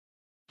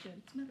Good.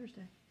 It's Mother's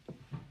Day.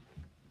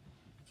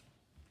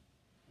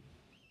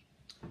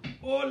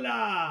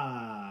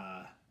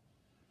 Hola!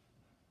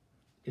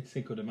 It's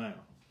Cinco de Mayo.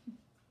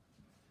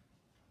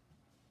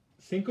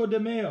 Cinco de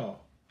Mayo.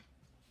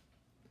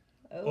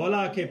 Oh,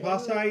 Hola, ¿qué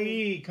pasa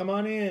ahí? Come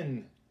on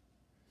in.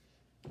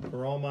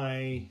 For all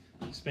my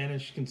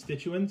Spanish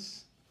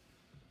constituents.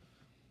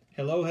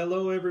 Hello,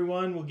 hello,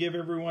 everyone. We'll give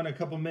everyone a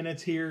couple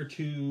minutes here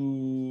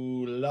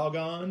to log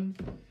on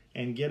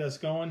and get us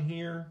going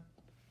here.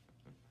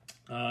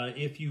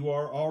 If you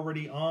are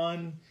already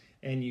on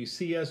and you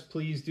see us,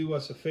 please do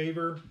us a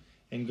favor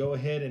and go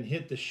ahead and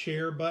hit the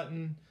share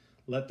button.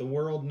 Let the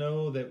world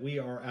know that we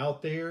are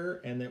out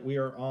there and that we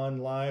are on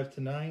live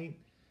tonight.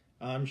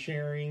 I'm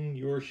sharing,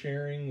 you're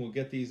sharing. We'll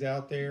get these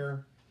out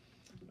there.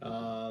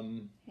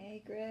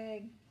 Hey,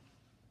 Greg.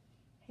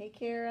 Hey,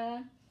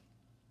 Kara.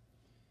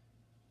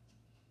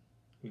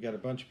 We got a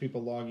bunch of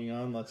people logging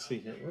on. Let's see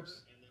here.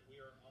 Whoops.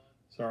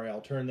 Sorry,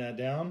 I'll turn that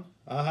down.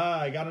 Aha,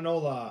 I got an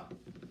hola.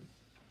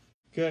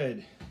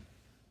 Good.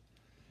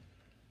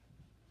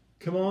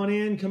 Come on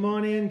in, come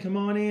on in, come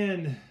on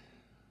in.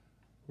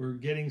 We're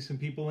getting some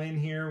people in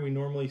here. We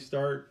normally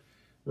start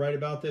right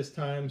about this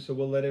time, so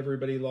we'll let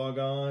everybody log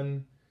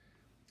on.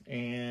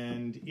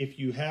 And if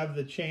you have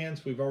the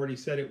chance, we've already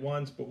said it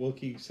once, but we'll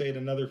say it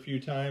another few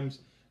times.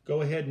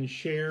 Go ahead and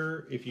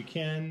share if you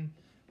can.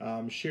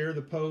 Share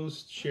the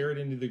post, share it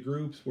into the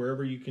groups,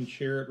 wherever you can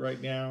share it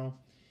right now,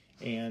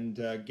 and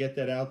get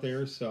that out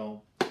there.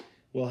 So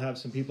we'll have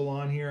some people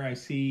on here. I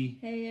see.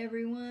 Hey,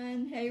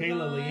 everyone. Hey,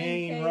 Kayla, Ron.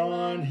 Leanne,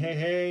 Ron. Hey,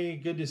 hey.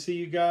 Good to see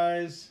you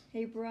guys.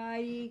 Hey,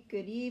 Bridie.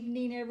 Good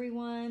evening,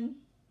 everyone.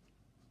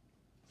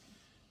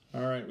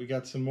 All right, we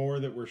got some more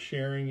that we're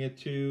sharing it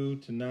to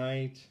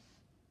tonight.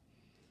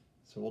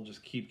 So we'll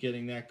just keep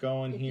getting that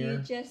going here.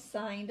 If you just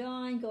signed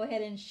on, go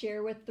ahead and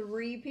share with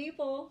 3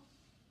 people.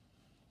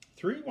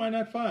 3? Why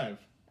not 5?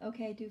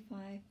 Okay, do 5.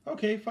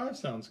 Okay, 5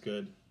 sounds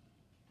good.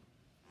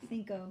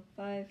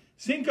 5.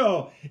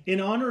 Cinco. In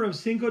honor of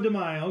Cinco de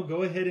Mayo,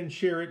 go ahead and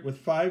share it with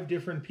 5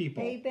 different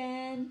people. Hey,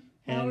 Ben.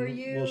 How are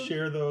you? We'll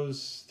share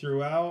those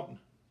throughout,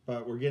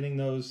 but we're getting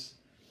those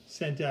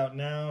sent out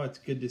now. It's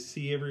good to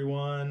see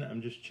everyone.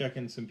 I'm just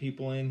checking some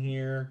people in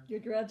here. Your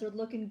dreads are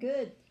looking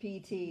good,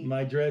 PT.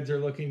 My dreads are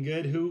looking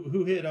good.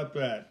 Who hit up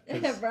that?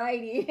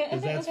 Bridie.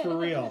 Because that's for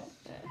real.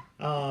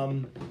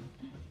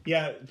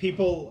 Yeah,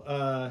 people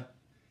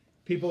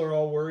are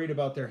all worried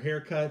about their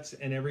haircuts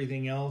and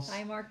everything else.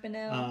 Hi, Mark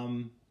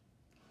Bennell.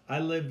 I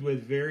lived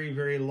with very,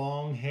 very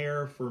long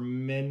hair for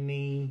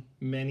many,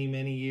 many,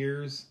 many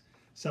years.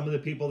 Some of the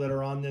people that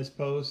are on this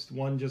post,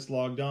 one just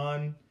logged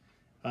on.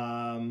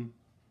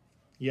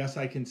 Yes,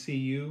 I can see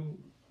you.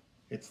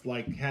 It's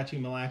like Hatchie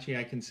Malachi,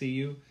 I can see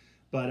you.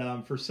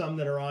 But for some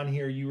that are on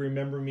here, you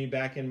remember me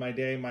back in my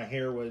day, my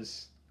hair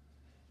was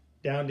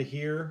down to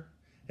here.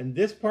 And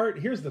this part,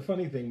 here's the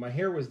funny thing, my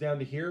hair was down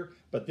to here,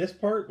 but this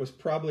part was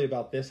probably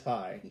about this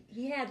high.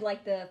 He had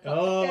like the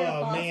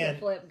man.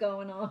 flip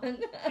going on.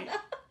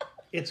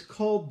 It's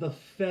called the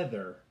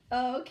feather.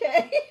 Oh,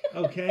 okay.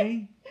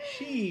 Okay?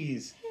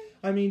 Jeez.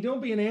 I mean,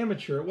 don't be an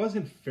amateur. It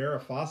wasn't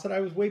Farrah Fawcett. I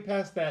was way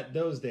past that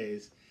those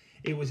days.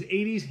 It was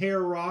 80s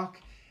hair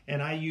rock,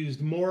 and I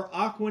used more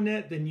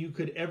Aquanet than you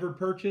could ever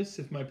purchase.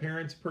 If my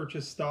parents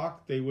purchased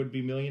stock, they would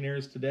be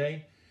millionaires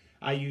today.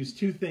 I used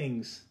 2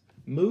 things,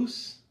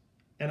 mousse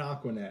and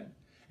Aquanet.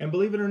 And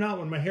believe it or not,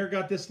 when my hair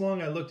got this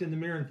long, I looked in the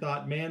mirror and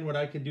thought, man, what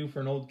I could do for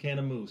an old can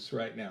of mousse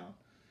right now.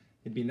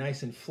 It'd be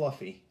nice and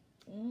fluffy.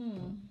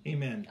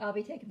 Amen. I'll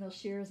be taking those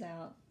shears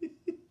out.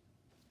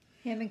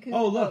 Him and Cooper.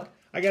 Oh, look,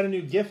 I got a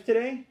new gift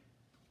today.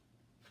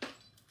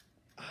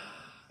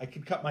 I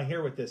could cut my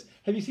hair with this.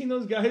 Have you seen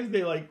those guys?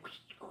 They like,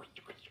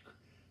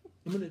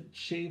 I'm going to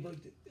shave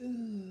like this.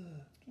 Can't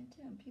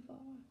tell people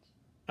watch.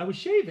 I was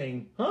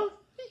shaving, huh?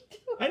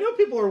 I know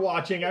people are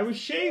watching. I was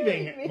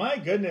shaving. My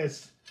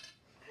goodness.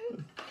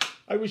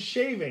 I was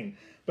shaving.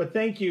 But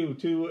thank you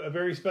to a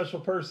very special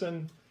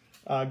person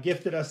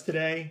gifted us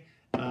today.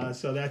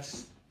 So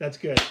that's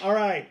good. All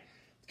right.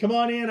 Come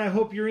on in. I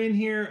hope you're in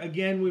here.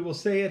 Again, we will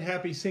say it.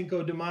 Happy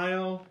Cinco de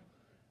Mayo.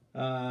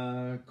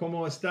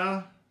 ¿Cómo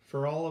está?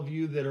 For all of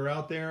you that are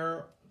out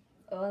there.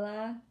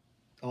 Hola.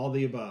 All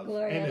the above.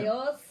 Gloria a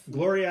Dios.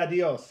 Gloria a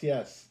Dios.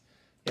 Yes.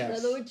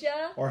 Yes.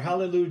 Hallelujah. Or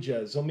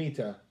hallelujah.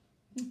 Zomita.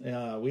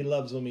 We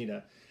love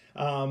Zomita.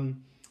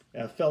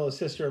 A fellow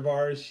sister of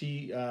ours,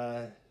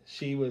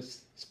 she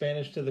was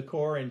Spanish to the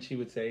core, and she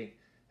would say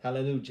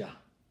hallelujah.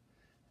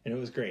 And it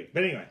was great.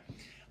 But anyway,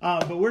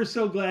 but we're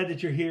so glad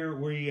that you're here.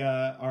 We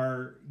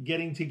are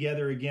getting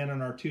together again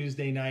on our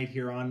Tuesday night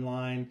here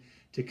online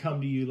to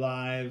come to you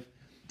live.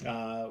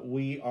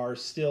 We are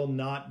still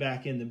not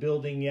back in the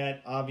building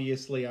yet.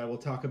 Obviously, I will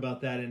talk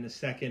about that in a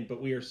second,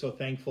 but we are so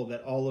thankful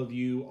that all of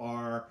you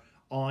are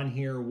on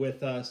here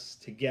with us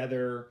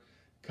together,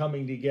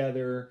 coming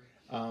together.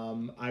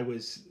 I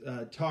was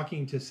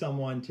talking to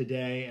someone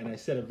today, and I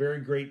said a very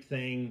great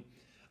thing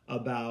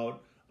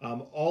about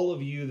all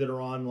of you that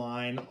are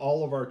online,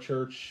 all of our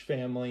church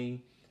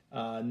family,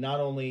 not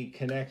only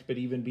Connect, but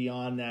even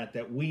beyond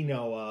that we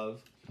know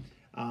of.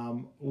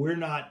 We're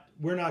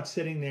not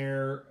sitting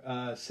there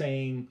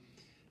saying,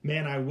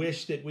 man, I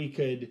wish that we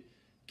could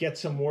get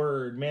some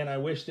word. Man, I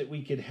wish that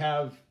we could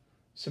have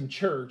some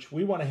church.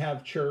 We want to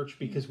have church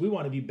because we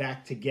want to be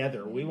back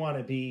together. We want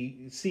to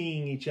be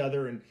seeing each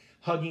other and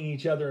hugging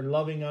each other and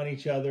loving on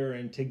each other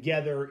and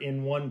together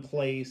in one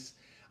place.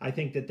 I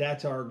think that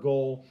that's our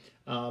goal.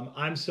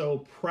 I'm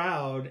so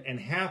proud and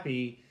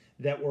happy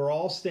that we're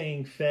all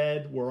staying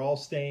fed. We're all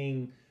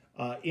staying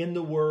in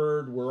the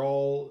Word. We're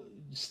all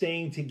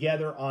staying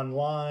together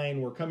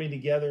online. We're coming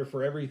together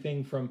for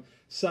everything from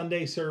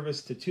Sunday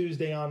service to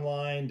Tuesday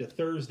online to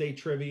Thursday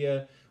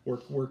trivia.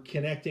 We're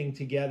connecting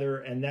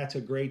together, and that's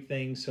a great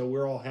thing. So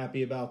we're all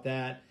happy about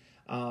that.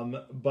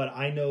 But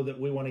I know that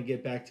we want to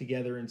get back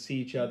together and see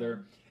each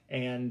other.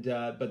 And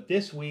but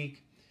this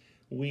week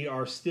we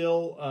are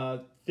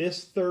still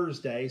this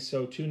Thursday,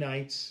 so 2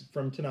 nights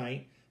from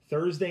tonight,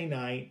 Thursday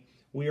night,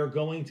 we are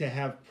going to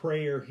have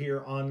prayer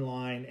here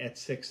online at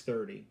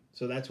 6:30.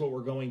 So that's what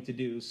we're going to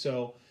do.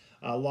 So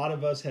a lot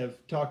of us have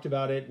talked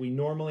about it. We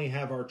normally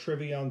have our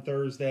trivia on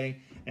Thursday,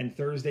 and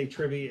Thursday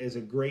trivia is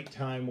a great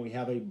time. We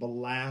have a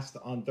blast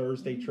on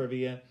Thursday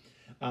trivia.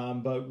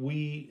 But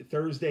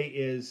Thursday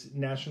is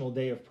National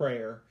Day of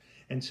Prayer.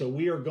 And so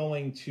we are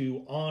going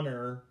to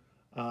honor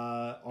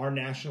our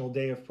National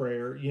Day of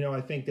Prayer. You know,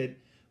 I think that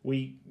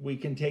we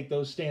can take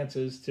those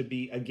stances to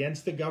be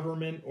against the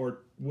government or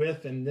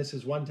with, and this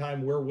is one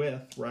time we're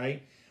with,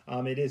 right?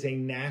 It is a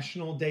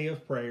National Day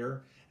of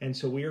Prayer. And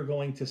so we are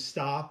going to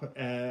stop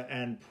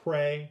and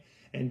pray.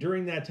 And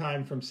during that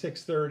time from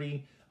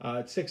 6:30,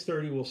 at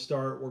 6:30 we'll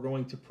start. We're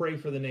going to pray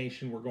for the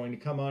nation. We're going to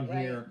come on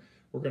here.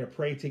 We're going to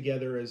pray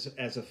together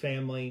as a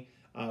family.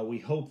 We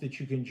hope that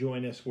you can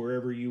join us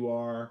wherever you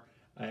are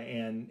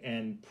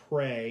and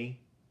pray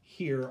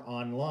here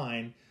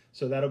online.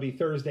 So that'll be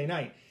Thursday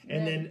night.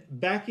 And then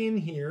back in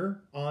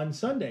here on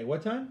Sunday.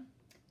 What time?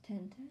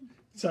 10:10.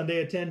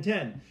 Sunday at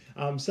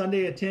 10:10.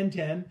 Sunday at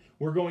 10:10,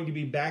 we're going to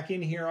be back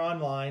in here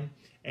online.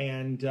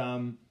 And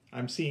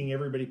I'm seeing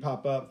everybody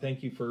pop up.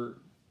 Thank you for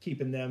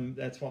keeping them.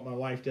 That's what my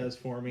wife does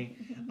for me.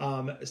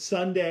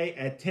 Sunday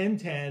at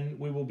 10:10,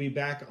 we will be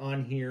back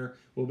on here.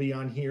 We'll be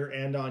on here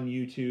and on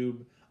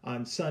YouTube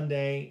on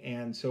Sunday.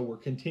 And so we're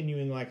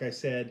continuing, like I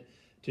said,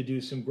 to do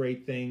some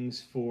great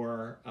things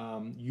for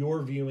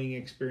your viewing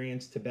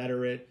experience to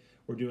better it.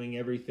 We're doing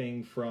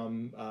everything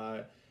from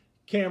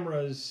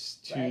cameras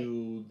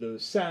to the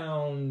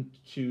sound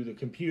to the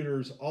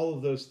computers. All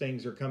of those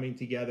things are coming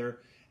together.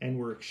 And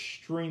we're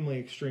extremely,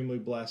 extremely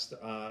blessed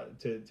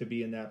to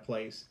be in that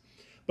place.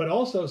 But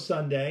also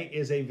Sunday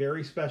is a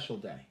very special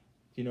day.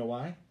 Do you know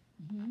why?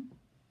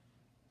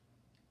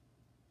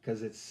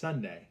 Because it's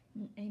Sunday.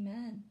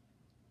 Amen.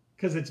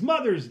 Because it's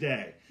Mother's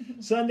Day.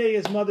 Sunday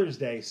is Mother's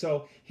Day.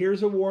 So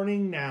here's a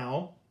warning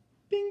now.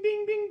 Bing,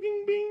 bing, bing,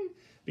 bing, bing.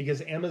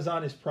 Because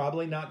Amazon is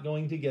probably not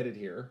going to get it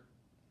here.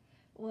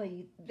 Well,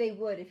 they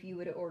would if you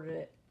would have ordered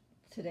it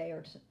today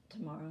or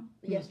tomorrow.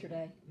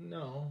 Yesterday.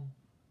 No.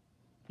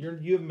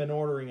 You haven't been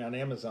ordering on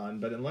Amazon,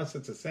 but unless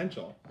it's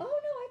essential. Oh no,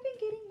 I've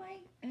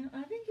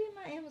been getting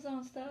my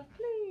Amazon stuff.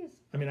 Please.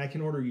 I mean, I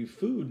can order you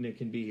food and it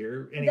can be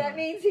here. Anyway. That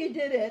means he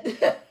did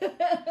it.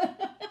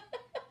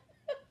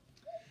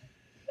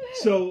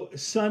 So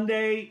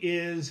Sunday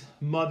is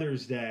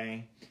Mother's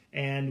Day,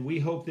 and we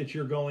hope that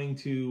you're going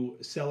to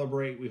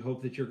celebrate. We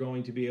hope that you're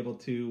going to be able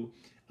to,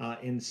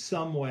 in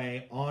some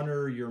way,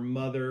 honor your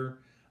mother.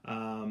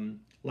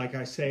 Like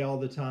I say all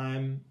the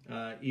time,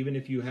 even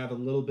if you have a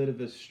little bit of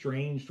a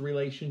estranged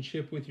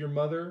relationship with your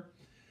mother,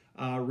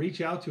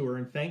 reach out to her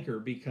and thank her,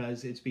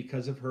 because it's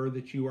because of her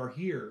that you are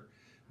here.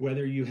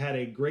 Whether you had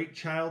a great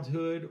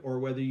childhood or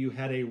whether you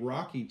had a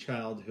rocky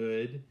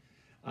childhood,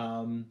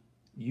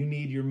 you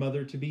need your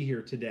mother to be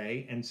here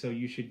today. And so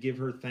you should give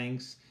her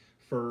thanks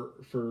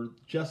for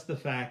just the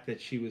fact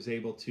that she was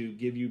able to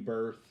give you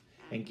birth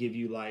and give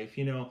you life.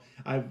 You know,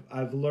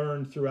 I've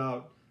learned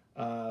throughout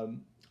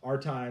our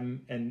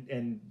time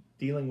and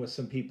dealing with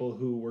some people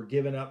who were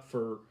given up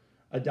for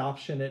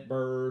adoption at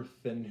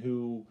birth and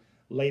who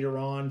later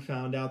on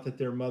found out that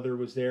their mother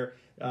was there.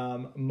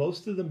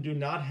 Most of them do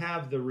not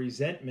have the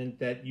resentment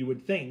that you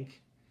would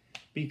think,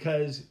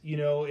 because, you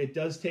know, it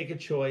does take a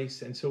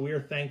choice. And so we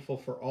are thankful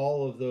for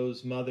all of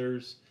those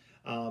mothers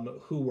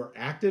who were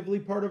actively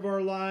part of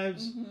our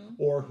lives,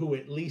 or who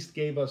at least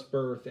gave us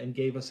birth and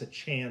gave us a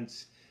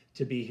chance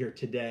to be here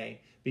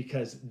today,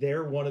 because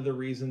they're one of the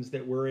reasons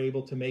that we're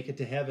able to make it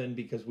to heaven,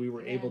 because we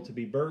were able to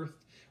be birthed,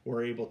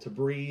 we're able to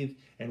breathe,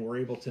 and we're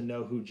able to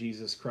know who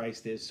Jesus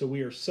Christ is. So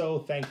we are so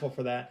thankful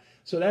for that.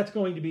 So that's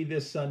going to be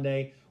this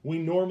Sunday. We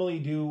normally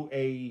do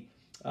a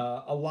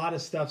lot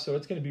of stuff, so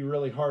it's going to be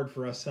really hard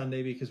for us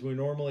Sunday, because we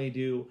normally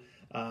do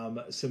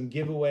some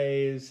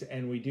giveaways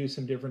and we do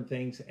some different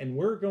things, and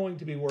we're going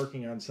to be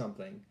working on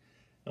something.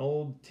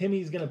 Old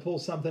Timmy's going to pull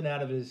something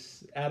out of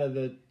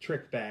the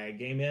trick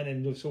bag, amen.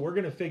 And so we're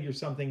going to figure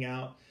something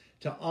out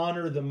to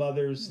honor the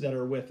mothers that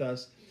are with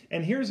us.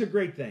 And here's a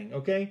great thing,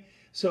 okay?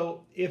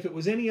 So if it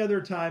was any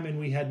other time and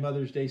we had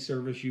Mother's Day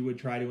service, you would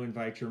try to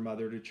invite your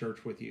mother to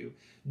church with you.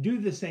 Do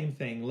the same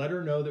thing. Let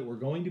her know that we're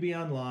going to be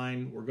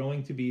online, we're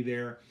going to be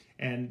there,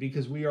 and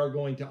because we are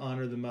going to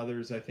honor the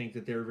mothers, I think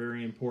that they're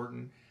very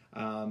important.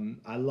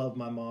 I love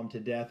my mom to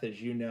death,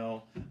 as you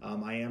know.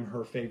 I am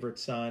her favorite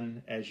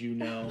son, as you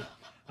know.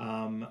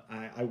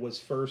 I was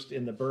first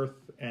in the birth,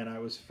 and I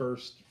was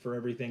first for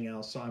everything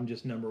else, so I'm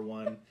just number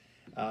one.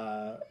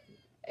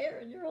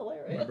 Aaron, you're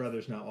hilarious. My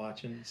brother's not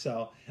watching,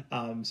 so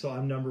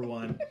I'm number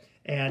one.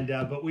 And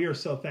but we are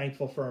so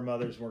thankful for our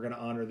mothers. We're going to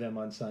honor them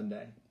on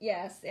Sunday.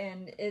 Yes,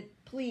 and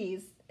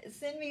please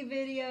send me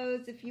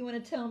videos if you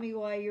want to tell me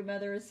why your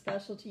mother is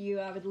special to you.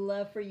 I would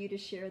love for you to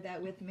share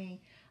that with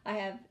me. I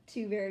have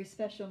two very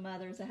special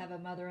mothers. I have a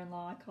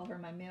mother-in-law. I call her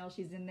my Mel.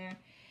 She's in there.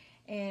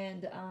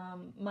 And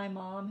my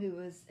mom, who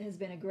has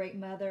been a great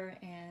mother,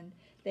 and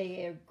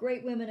they are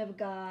great women of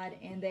God,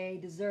 and they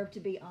deserve to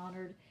be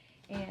honored.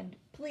 And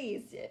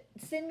please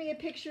send me a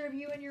picture of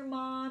you and your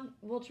mom.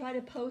 We'll try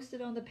to post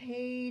it on the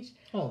page.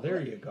 Oh,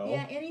 there you go.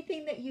 Yeah,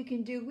 anything that you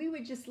can do. We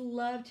would just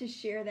love to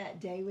share that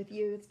day with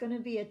you. It's going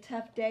to be a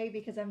tough day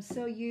because I'm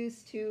so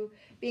used to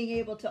being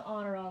able to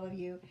honor all of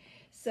you.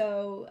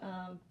 So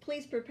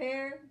please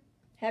prepare.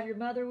 Have your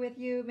mother with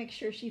you. Make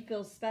sure she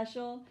feels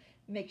special.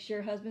 Make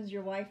sure husbands,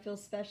 your wife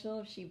feels special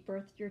if she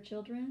birthed your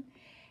children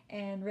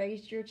and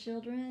raised your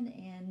children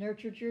and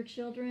nurtured your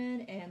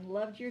children and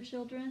loved your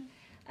children.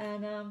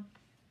 And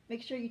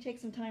make sure you take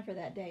some time for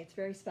that day. It's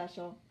very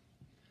special.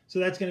 So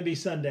that's going to be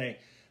Sunday.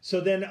 So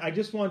then I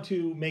just want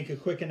to make a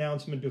quick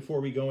announcement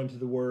before we go into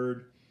the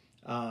Word.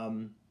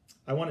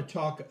 I want to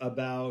talk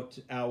about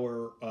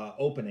our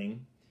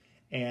opening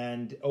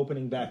and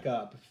opening back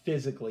up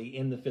physically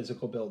in the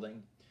physical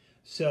building.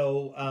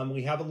 So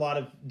we have a lot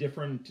of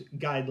different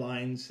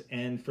guidelines.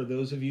 And for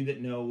those of you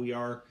that know, we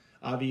are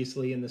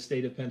obviously in the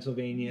state of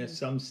Pennsylvania. Mm-hmm.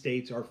 Some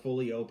states are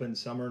fully open,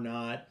 some are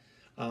not.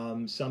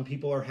 Some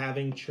people are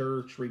having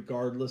church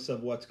regardless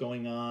of what's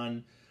going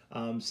on.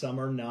 Some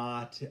are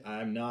not.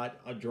 I'm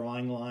not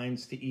drawing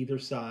lines to either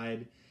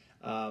side.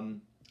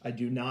 I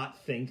do not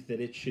think that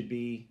it should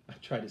be, I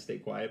try to stay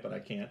quiet, but I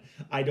can't.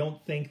 I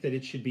don't think that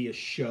it should be a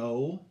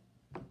show,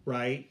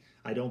 right?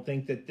 I don't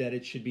think that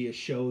it should be a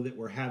show that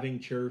we're having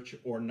church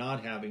or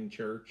not having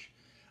church.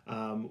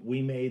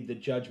 We made the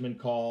judgment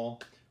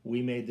call.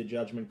 We made the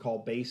judgment call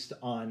based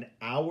on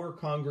our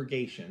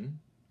congregation,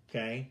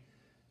 okay?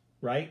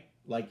 Right?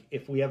 Like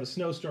if we have a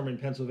snowstorm in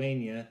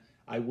Pennsylvania,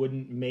 I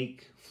wouldn't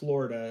make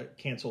Florida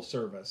cancel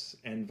service,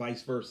 and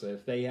vice versa.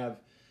 If they have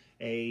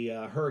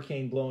a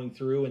hurricane blowing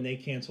through and they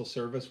cancel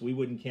service, we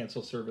wouldn't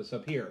cancel service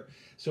up here.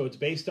 So it's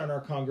based on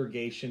our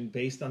congregation,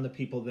 based on the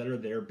people that are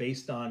there,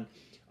 based on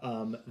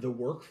the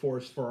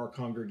workforce for our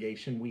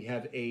congregation. We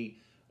have a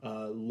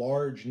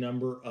large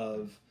number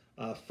of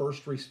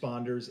first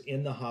responders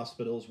in the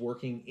hospitals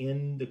working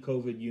in the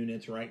COVID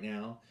units right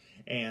now.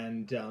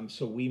 And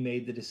so we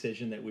made the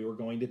decision that we were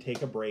going to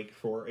take a break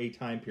for a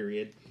time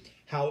period.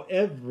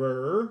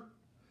 However,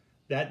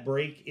 that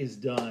break is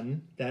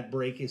done. That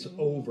break is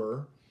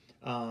over.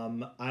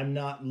 I'm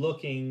not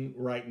looking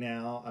right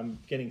now. I'm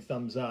getting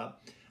thumbs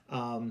up.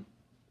 I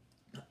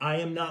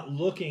am not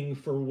looking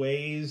for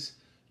ways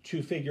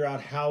to figure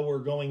out how we're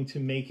going to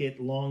make it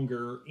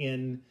longer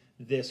in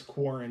this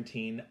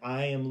quarantine.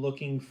 I am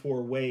looking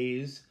for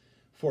ways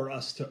for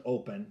us to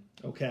open,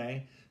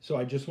 okay? So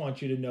I just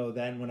want you to know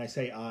that. And when I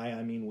say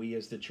I mean we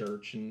as the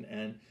church.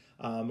 And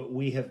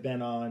we have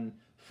been on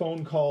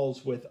phone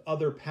calls with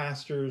other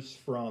pastors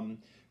from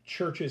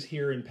churches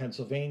here in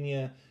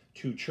Pennsylvania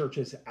to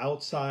churches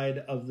outside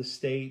of the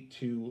state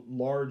to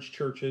large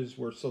churches.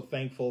 We're so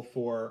thankful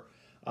for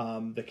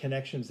the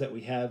connections that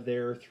we have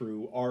there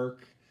through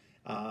ARC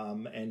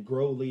and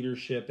Grow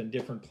Leadership and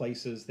different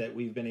places that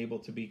we've been able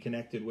to be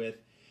connected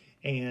with.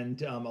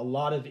 And a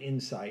lot of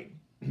insight.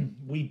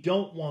 We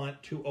don't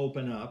want to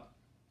open up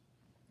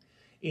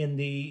in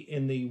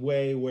the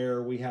way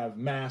where we have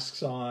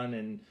masks on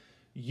and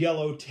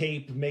yellow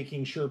tape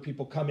making sure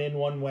people come in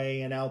one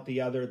way and out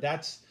the other.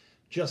 That's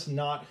just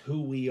not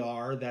who we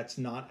are. That's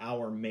not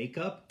our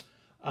makeup.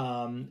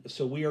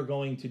 So we are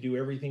going to do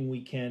everything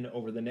we can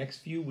over the next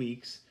few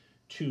weeks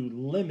to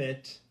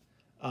limit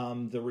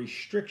the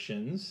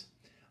restrictions.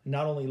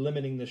 Not only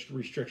limiting the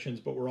restrictions,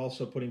 but we're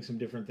also putting some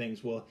different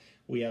things. Well,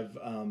 we have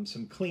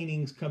some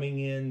cleanings coming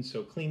in,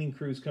 so cleaning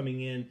crews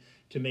coming in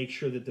to make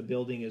sure that the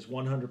building is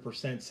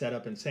 100% set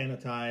up and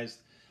sanitized.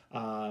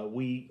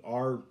 We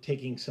are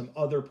taking some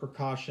other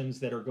precautions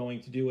that are going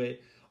to do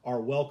it. Our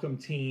welcome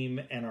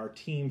team and our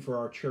team for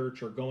our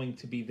church are going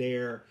to be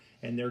there,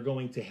 and they're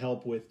going to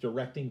help with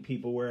directing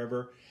people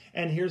wherever.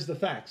 And here's the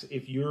facts.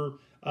 If you're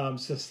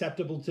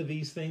susceptible to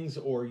these things,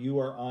 or you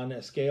are on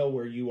a scale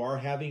where you are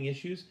having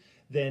issues,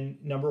 then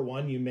number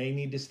one, you may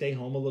need to stay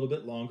home a little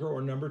bit longer,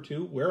 or number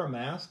two, wear a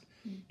mask.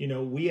 You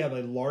know, we have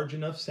a large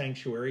enough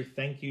sanctuary.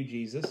 Thank you,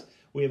 Jesus.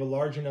 We have a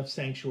large enough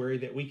sanctuary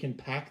that we can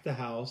pack the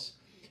house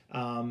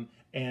and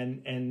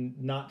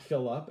not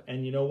fill up.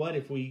 And you know what?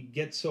 If we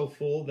get so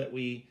full that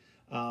we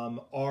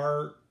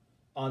are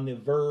on the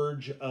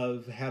verge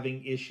of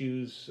having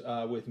issues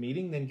with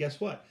meeting, then guess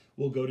what?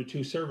 We'll go to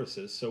 2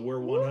 services. So we're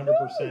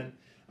 100%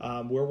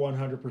 we're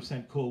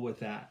 100% cool with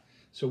that.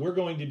 So we're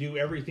going to do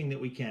everything that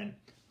we can.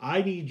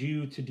 I need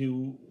you to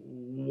do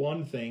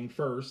one thing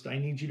first. I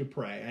need you to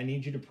pray. I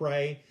need you to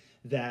pray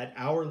that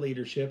our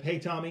leadership. Hey,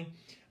 Tommy,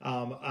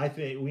 I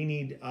think we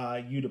need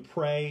you to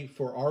pray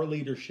for our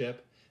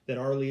leadership, that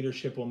our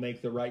leadership will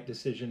make the right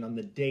decision on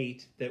the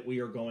date that we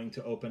are going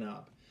to open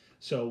up.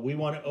 So we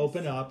want to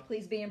open up.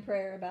 Please be in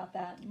prayer about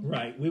that.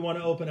 Right. We want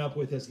to open up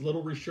with as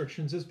little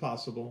restrictions as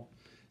possible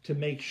to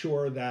make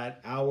sure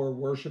that our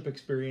worship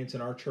experience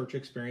and our church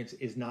experience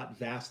is not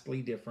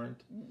vastly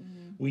different.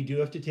 Mm-mm. We do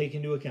have to take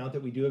into account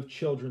that we do have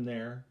children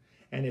there.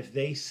 And if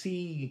they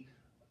see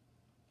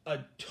a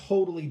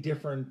totally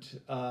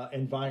different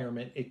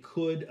environment, it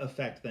could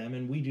affect them.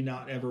 And we do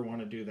not ever want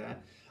to do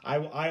that.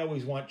 I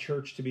always want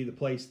church to be the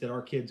place that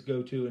our kids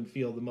go to and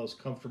feel the most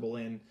comfortable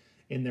in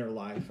their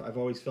life. I've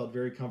always felt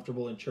very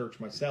comfortable in church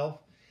myself.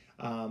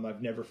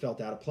 I've never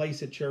felt out of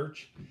place at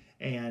church,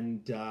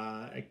 and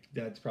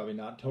that's probably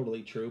not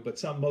totally true,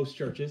 but most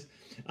churches.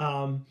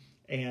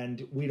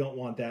 And we don't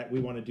want that. We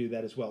want to do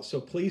that as well. So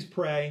please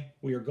pray.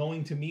 We are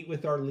going to meet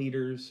with our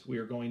leaders. We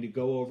are going to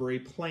go over a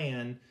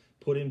plan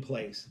put in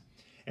place.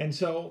 And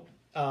so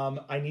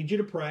I need you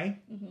to pray.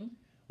 Mm-hmm.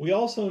 We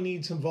also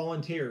need some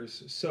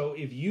volunteers. So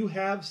if you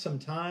have some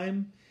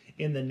time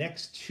in the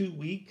next 2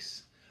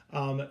 weeks,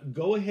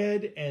 go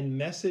ahead and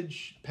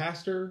message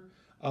Pastor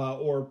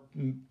or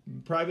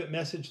private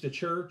message the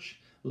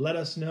church. Let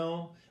us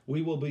know.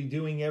 We will be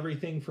doing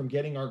everything from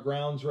getting our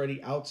grounds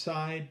ready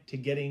outside to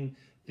getting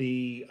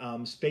the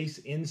space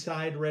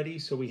inside ready.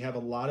 So we have a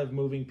lot of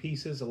moving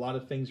pieces. A lot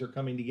of things are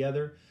coming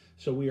together.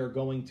 So we are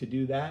going to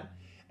do that.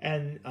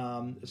 And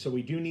so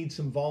we do need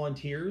some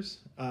volunteers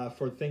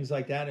for things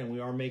like that. And we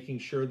are making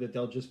sure that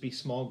there'll just be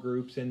small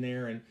groups in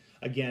there. And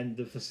again,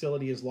 the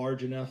facility is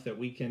large enough that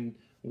we can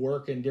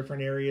work in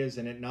different areas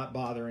and it not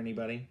bother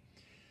anybody.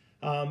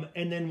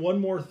 And then one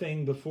more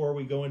thing before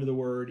we go into the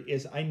word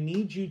is I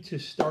need you to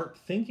start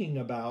thinking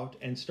about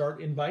and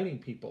start inviting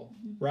people,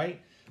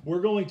 right?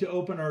 We're going to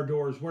open our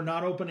doors. We're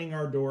not opening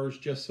our doors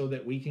just so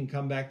that we can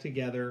come back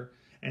together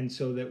and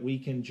so that we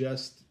can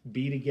just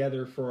be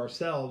together for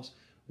ourselves.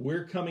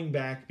 We're coming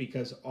back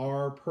because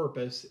our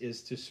purpose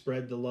is to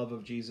spread the love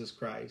of Jesus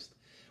Christ.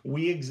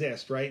 We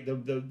exist, right?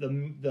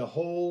 The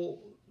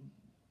whole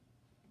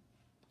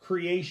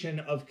creation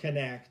of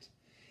Connect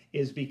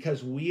is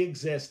because we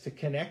exist to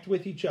connect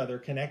with each other,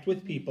 connect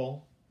with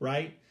people,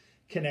 right?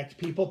 Connect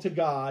people to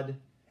God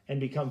and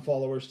become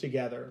followers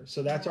together.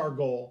 So that's our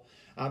goal.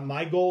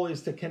 My goal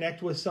is to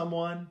connect with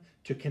someone,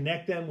 to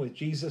connect them with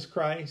Jesus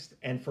Christ,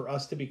 and for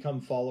us to become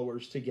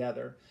followers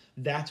together.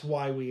 That's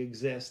why we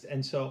exist.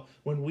 And so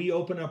when we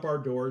open up our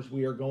doors,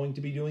 we are going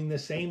to be doing the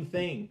same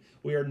thing.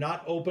 We are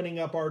not opening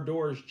up our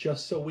doors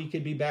just so we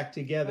could be back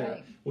together.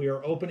 Right. We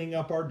are opening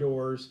up our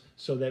doors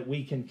so that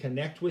we can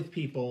connect with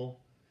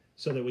people,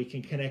 so that we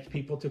can connect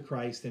people to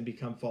Christ and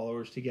become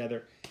followers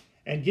together.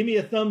 And give me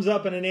a thumbs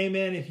up and an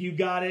amen if you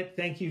got it.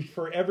 Thank you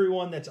for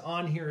everyone that's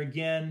on here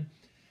again.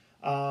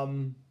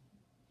 I'm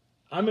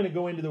going to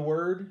go into the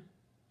Word,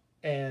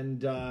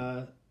 and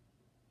why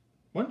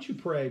don't you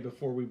pray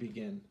before we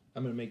begin?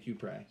 I'm going to make you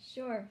pray.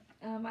 Sure.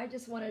 I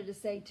just wanted to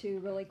say, too,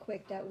 really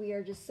quick, that we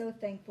are just so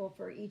thankful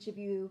for each of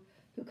you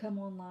who come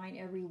online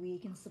every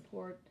week and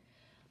support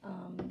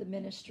the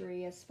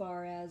ministry as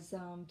far as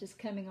just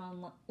coming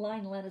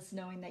online, let us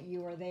knowing that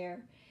you are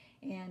there.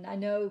 And I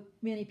know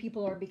many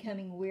people are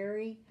becoming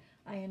weary.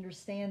 I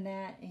understand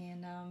that,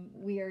 and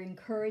we are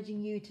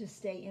encouraging you to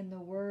stay in the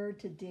Word,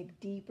 to dig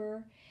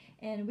deeper.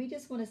 And we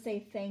just want to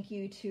say thank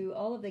you to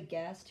all of the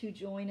guests who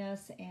join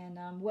us, and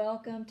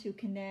welcome to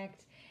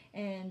Connect.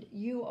 And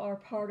you are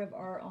part of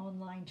our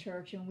online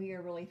church, and we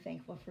are really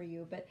thankful for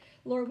you. But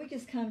Lord, we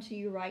just come to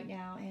you right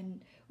now,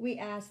 and we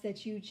ask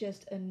that you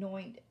just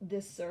anoint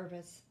this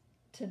service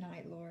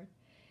tonight, Lord.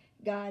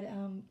 God,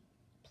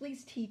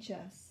 please teach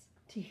us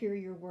to hear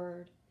your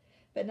word,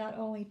 but not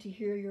only to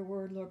hear your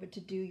word, Lord, but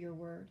to do your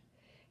word.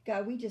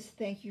 God, we just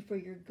thank you for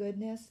your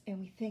goodness, and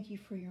we thank you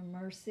for your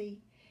mercy.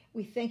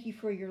 We thank you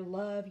for your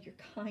love, your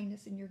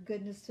kindness, and your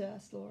goodness to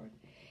us, Lord.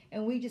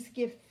 And we just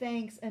give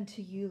thanks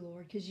unto you,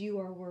 Lord, because you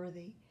are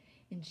worthy.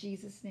 In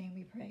Jesus' name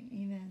we pray.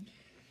 Amen.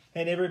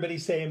 And everybody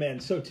say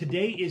amen. So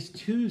today is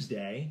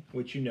Tuesday,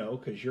 which you know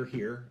because you're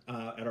here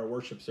at our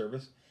worship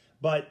service.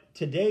 But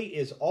today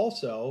is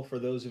also, for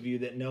those of you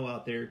that know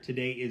out there,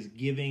 today is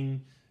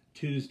Giving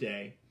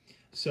Tuesday.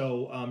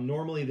 So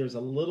normally there's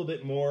a little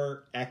bit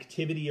more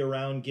activity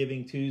around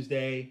Giving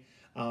Tuesday.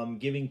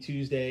 Giving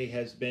Tuesday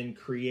has been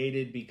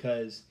created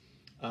because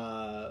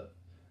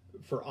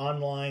for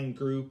online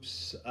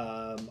groups,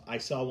 I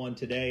saw one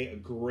today, a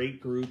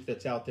great group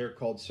that's out there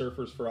called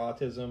Surfers for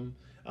Autism,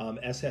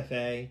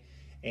 SFA,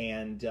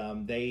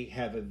 and they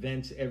have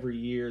events every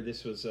year.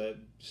 This was a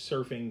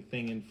surfing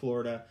thing in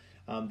Florida.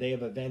 They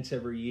have events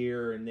every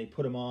year, and they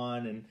put them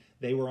on, and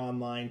they were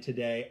online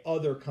today.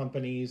 Other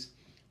companies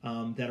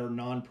that are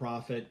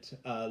nonprofit,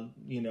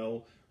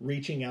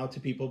 reaching out to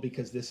people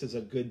because this is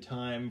a good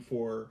time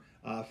for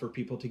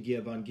people to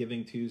give on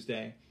Giving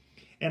Tuesday.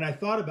 And I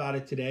thought about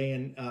it today,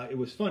 and it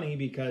was funny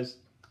because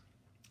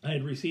I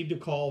had received a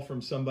call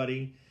from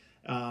somebody,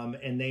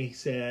 and they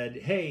said,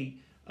 "Hey,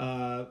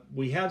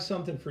 we have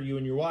something for you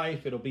and your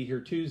wife. It'll be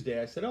here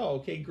Tuesday." I said, "Oh,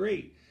 okay,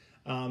 great."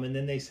 And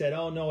then they said,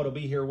 "Oh, no, it'll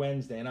be here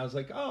Wednesday." And I was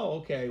like, "Oh,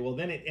 okay." Well,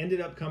 then it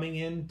ended up coming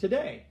in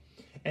today.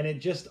 And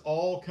it just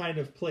all kind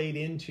of played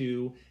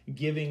into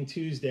Giving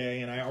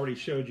Tuesday. And I already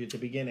showed you at the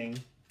beginning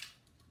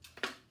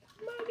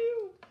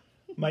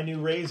my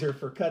new razor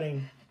for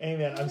cutting.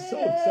 Amen. I'm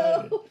so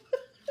excited.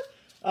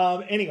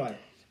 Anyway,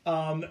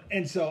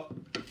 and so,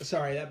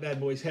 sorry, that bad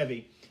boy's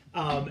heavy.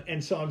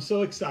 And so I'm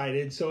so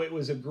excited. So it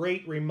was a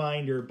great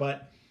reminder,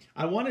 but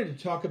I wanted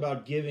to talk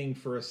about giving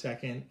for a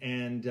second,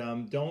 and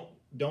don't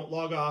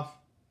log off.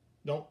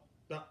 Don't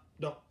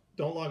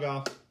log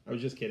off. I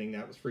was just kidding.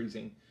 That was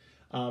freezing.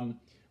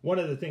 One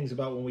of the things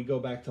about when we go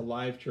back to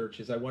live church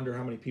is I wonder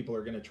how many people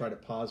are going to try to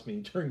pause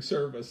me during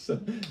service. So,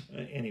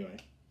 anyway.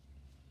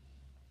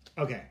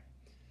 Okay.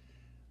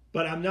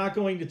 But I'm not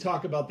going to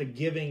talk about the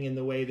giving in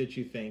the way that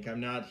you think. I'm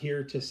not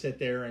here to sit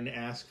there and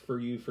ask for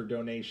you for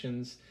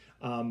donations.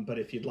 But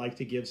if you'd like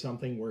to give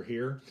something, we're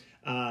here.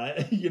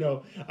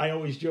 I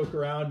always joke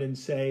around and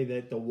say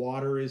that the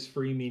water is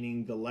free,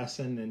 meaning the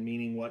lesson and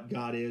meaning what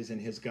God is,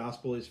 and his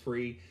gospel is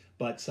free.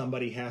 But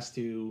somebody has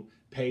to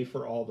pay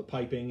for all the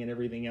piping and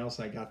everything else.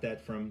 I got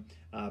that from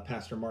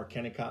Pastor Mark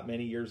Kennicott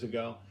many years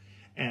ago.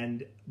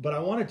 But I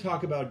want to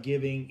talk about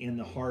giving in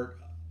the heart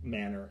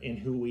manner, in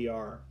who we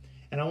are.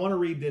 And I want to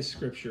read this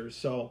scripture.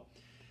 So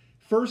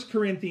 1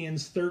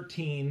 Corinthians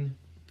 13,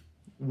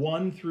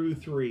 1 through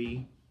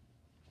 3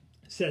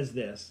 says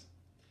this.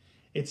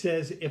 It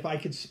says, "If I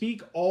could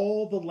speak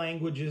all the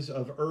languages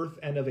of earth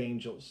and of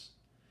angels,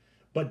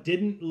 but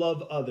didn't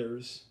love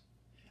others,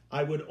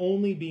 I would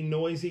only be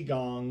noisy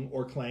gong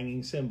or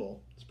clanging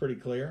cymbal." It's pretty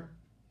clear.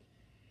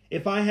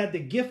 "If I had the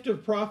gift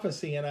of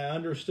prophecy and I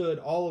understood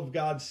all of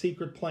God's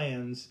secret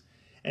plans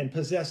and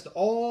possessed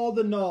all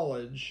the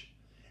knowledge,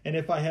 and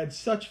if I had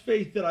such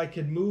faith that I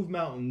could move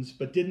mountains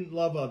but didn't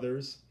love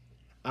others,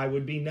 I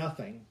would be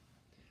nothing."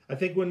 I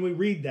think when we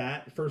read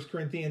that, 1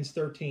 Corinthians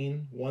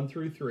 13, 1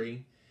 through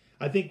 3,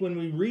 I think when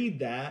we read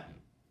that,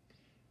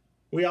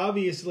 we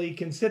obviously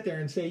can sit there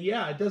and say,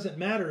 yeah, it doesn't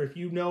matter if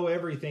you know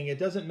everything. It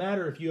doesn't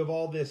matter if you have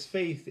all this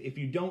faith. If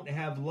you don't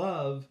have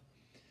love,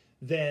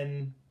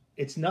 then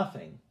it's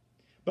nothing.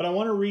 But I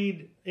want to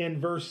read in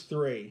verse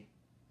 3.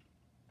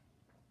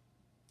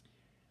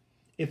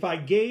 "If I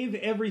gave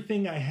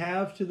everything I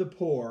have to the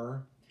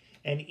poor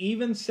and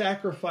even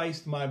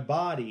sacrificed my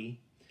body,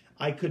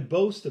 I could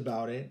boast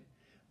about it.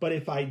 But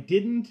if I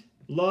didn't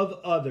love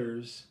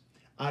others,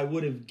 I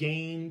would have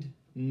gained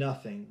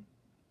nothing."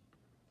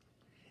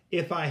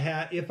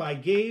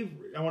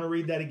 I want to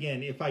read that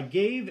again. "If I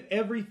gave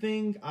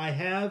everything I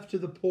have to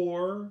the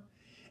poor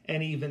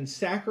and even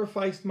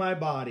sacrificed my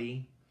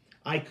body,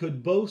 I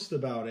could boast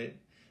about it.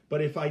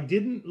 But if I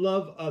didn't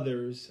love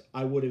others,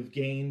 I would have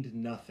gained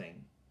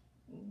nothing."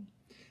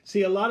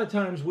 See, a lot of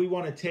times we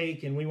want to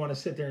take and we want to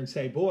sit there and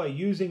say, boy,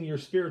 using your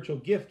spiritual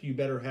gift, you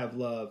better have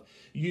love.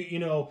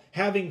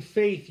 Having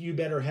faith, you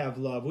better have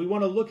love. We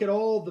want to look at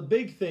all the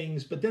big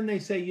things, but then they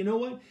say, you know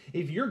what?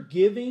 If you're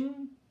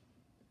giving,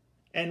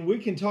 and we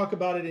can talk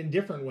about it in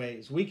different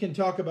ways. We can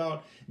talk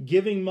about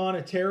giving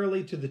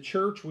monetarily to the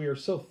church. We are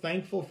so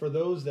thankful for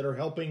those that are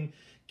helping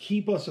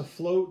keep us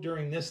afloat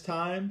during this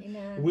time.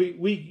 Amen.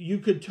 You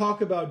could talk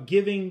about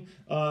giving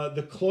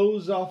the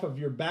clothes off of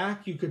your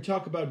back. You could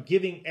talk about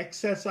giving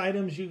excess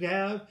items you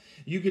have.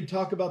 You could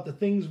talk about the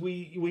things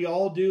we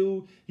all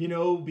do,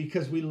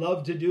 because we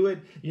love to do it.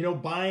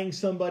 Buying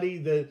somebody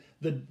the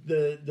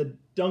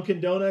Dunkin'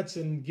 Donuts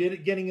and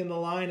getting in the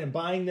line and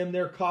buying them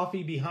their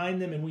coffee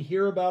behind them, and we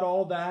hear about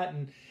all that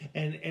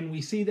and we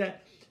see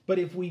that. But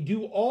if we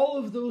do all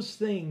of those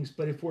things,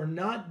 but if we're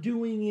not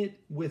doing it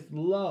with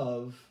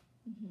love,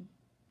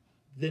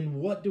 then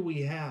what do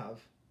we have?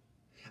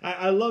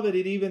 I love it.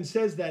 It even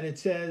says that. It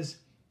says,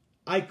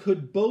 I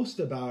could boast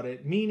about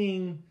it,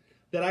 meaning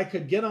that I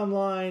could get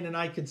online and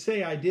I could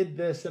say I did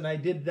this and I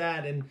did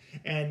that.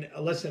 And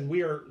listen,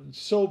 we are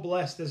so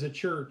blessed as a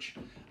church.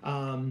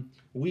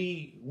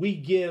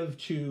 We give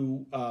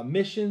to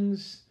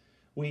missions.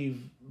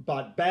 We've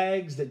bought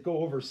bags that go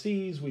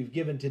overseas. We've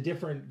given to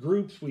different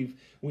groups.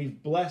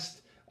 We've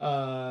blessed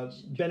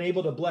been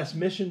able to bless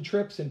mission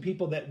trips and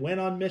people that went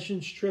on mission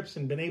trips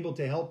and been able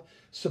to help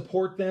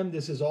support them.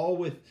 This is all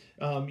with,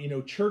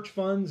 church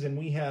funds, and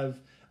we have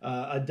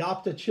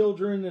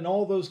adopt-a-children and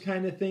all those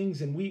kind of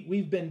things, and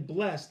we've been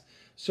blessed.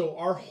 So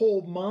our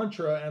whole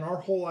mantra and our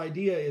whole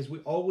idea is we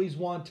always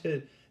want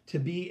to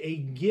be a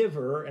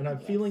giver, and I'm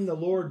feeling the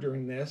Lord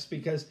during this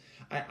because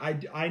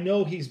I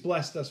know He's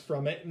blessed us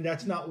from it, and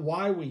that's not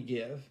why we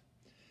give.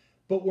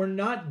 But we're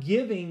not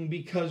giving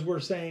because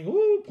we're saying,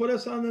 ooh, put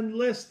us on the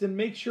list and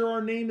make sure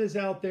our name is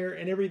out there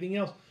and everything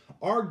else.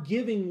 Our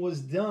giving was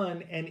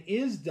done and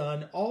is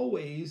done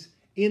always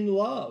in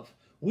love.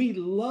 We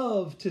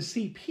love to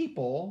see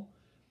people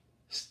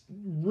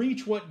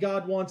reach what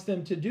God wants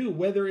them to do,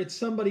 whether it's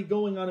somebody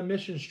going on a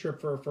missions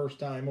trip for a first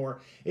time,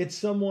 or it's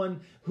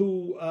someone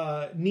who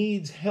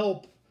needs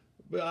help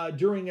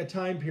during a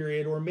time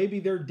period, or maybe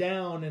they're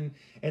down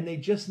and they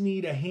just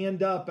need a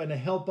hand up and a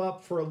help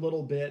up for a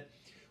little bit.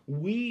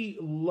 We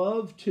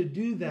love to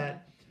do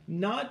that,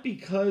 not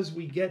because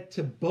we get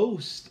to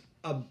boast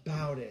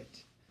about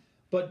it,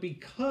 but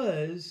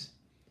because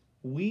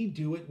we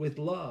do it with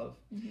love.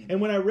 Mm-hmm.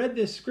 And when I read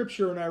this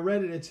scripture and I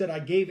read it, it said, I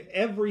gave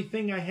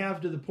everything I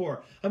have to the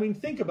poor. I mean,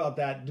 think about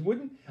that.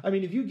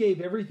 If you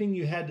gave everything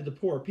you had to the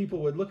poor, people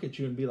would look at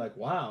you and be like,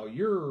 wow,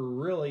 you're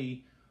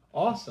really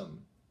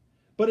awesome.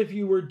 But if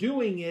you were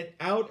doing it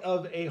out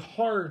of a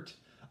heart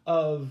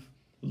of,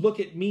 look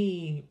at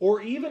me,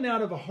 or even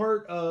out of a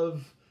heart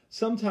of,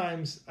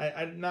 sometimes,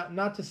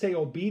 not to say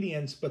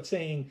obedience, but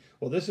saying,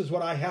 well, this is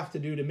what I have to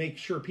do to make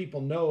sure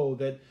people know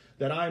that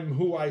I'm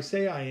who I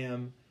say I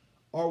am.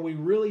 Are we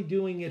really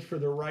doing it for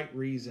the right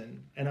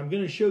reason? And I'm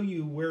going to show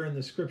you where in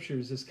the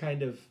scriptures this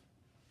kind of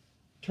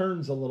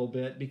turns a little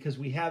bit, because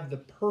we have the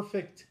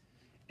perfect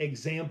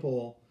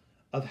example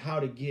of how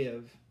to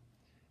give.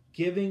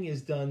 Giving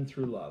is done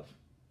through love.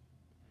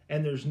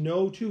 And there's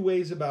no two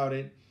ways about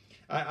it.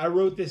 I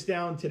wrote this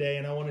down today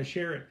and I want to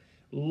share it.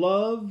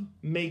 Love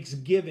makes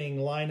giving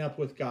line up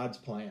with God's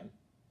plan.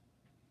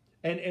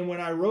 And when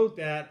I wrote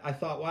that, I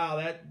thought,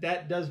 wow,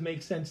 that does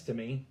make sense to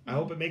me. I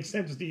hope it makes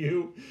sense to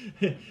you.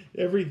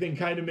 Everything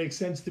kind of makes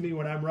sense to me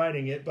when I'm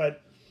writing it.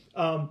 But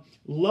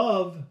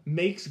love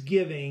makes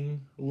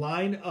giving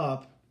line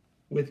up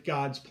with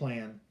God's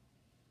plan.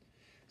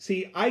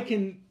 See, I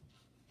can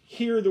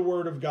hear the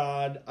word of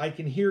God. I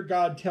can hear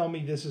God tell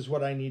me this is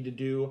what I need to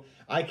do.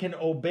 I can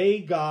obey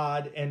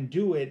God and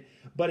do it.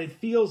 But it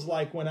feels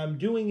like when I'm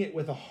doing it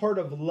with a heart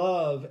of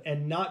love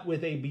and not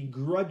with a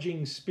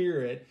begrudging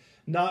spirit,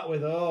 not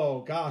with,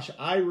 oh gosh,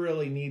 I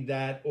really need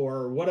that,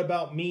 or what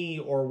about me,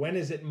 or when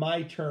is it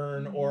my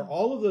turn, or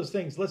all of those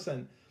things.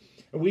 Listen,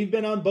 we've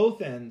been on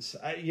both ends.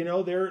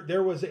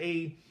 There was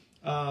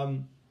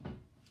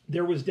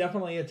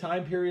definitely a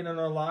time period in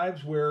our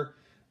lives where,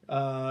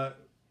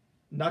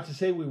 not to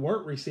say we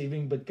weren't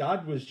receiving, but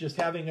God was just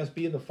having us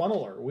be the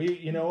funneler.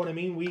 You know what I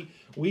mean?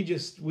 We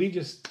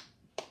just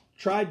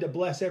tried to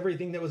bless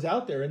everything that was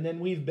out there, and then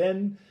we've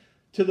been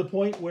to the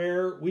point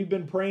where we've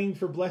been praying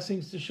for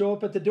blessings to show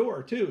up at the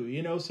door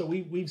too, so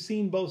we've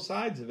seen both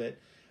sides of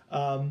it.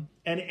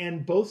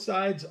 And both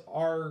sides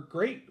are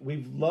great.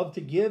 We've loved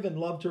to give and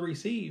love to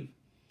receive.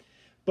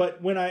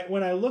 But when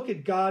I look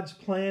at God's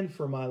plan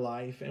for my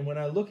life, and when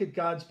I look at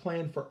God's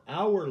plan for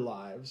our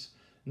lives,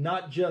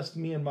 not just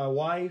me and my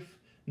wife,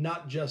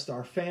 not just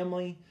our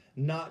family,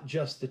 not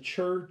just the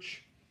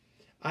church,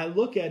 I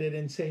look at it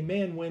and say,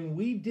 man, when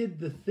we did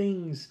the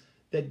things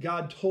that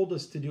God told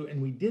us to do, and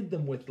we did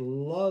them with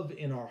love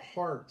in our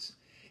hearts,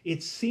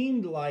 it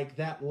seemed like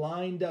that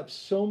lined up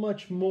so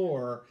much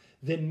more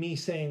than me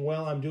saying,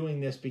 well, I'm doing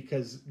this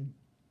because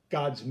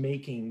God's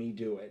making me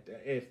do it.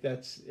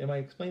 Am I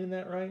explaining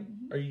that right?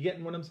 Are you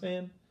getting what I'm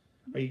saying?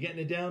 Are you getting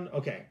it down?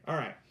 Okay, all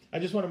right. I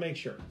just want to make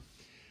sure.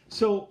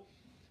 So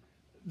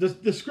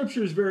the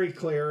scripture is very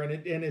clear, and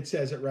it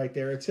says it right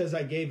there. It says,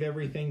 I gave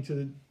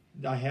everything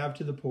I have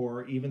to the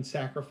poor, even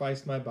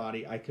sacrificed my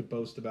body. I could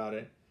boast about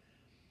it.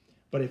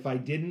 But if I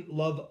didn't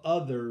love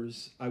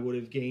others, I would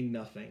have gained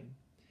nothing.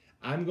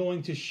 I'm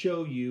going to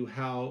show you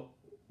how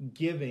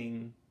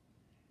giving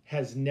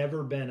has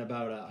never been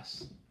about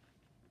us.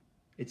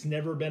 It's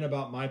never been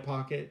about my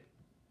pocket.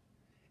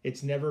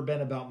 It's never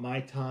been about my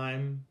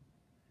time.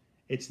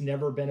 It's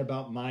never been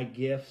about my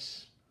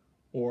gifts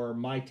or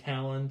my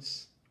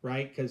talents,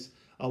 right? Because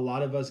a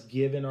lot of us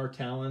give in our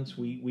talents.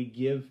 We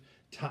give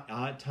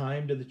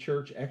time to the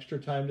church, extra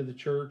time to the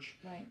church,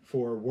 right,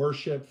 for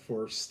worship,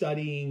 for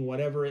studying,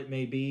 whatever it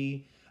may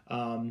be.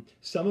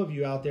 Some of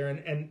you out there,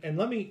 and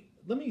let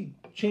me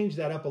change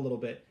that up a little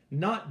bit.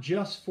 Not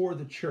just for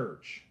the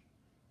church,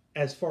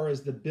 as far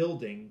as the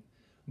building,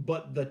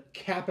 but the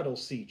capital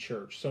C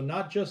church. So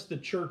not just the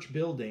church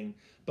building,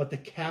 but the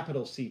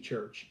capital C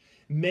church.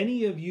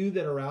 Many of you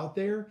that are out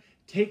there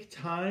take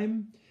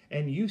time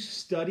and you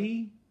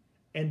study,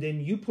 and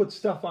then you put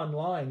stuff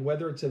online,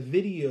 whether it's a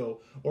video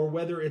or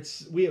whether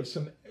we have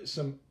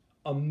some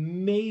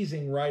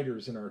amazing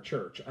writers in our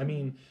church. I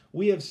mean,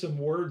 we have some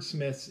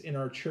wordsmiths in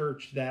our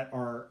church that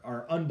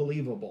are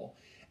unbelievable.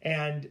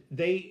 And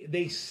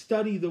they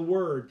study the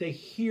word. They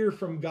hear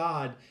from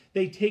God.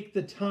 They take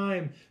the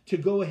time to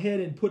go ahead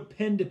and put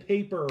pen to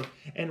paper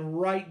and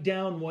write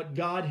down what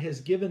God has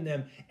given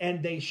them.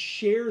 And they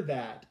share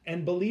that.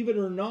 And believe it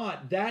or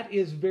not, that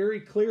is very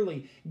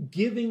clearly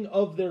giving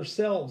of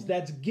themselves.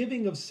 That's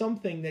giving of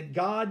something that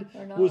God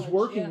was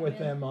working with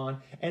them on.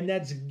 And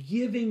that's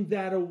giving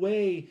that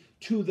away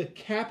to the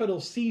capital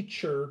C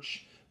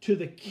church, to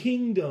the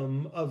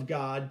kingdom of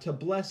God, to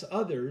bless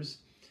others.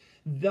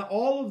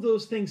 All of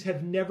those things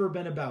have never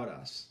been about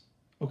us,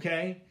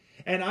 okay?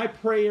 And I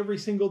pray every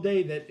single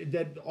day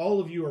that all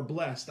of you are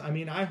blessed. I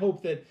mean, I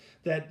hope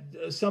that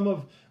some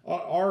of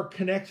our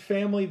Connect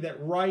family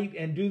that write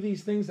and do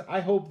these things, I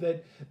hope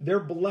that they're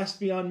blessed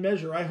beyond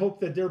measure. I hope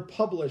that they're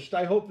published.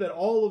 I hope that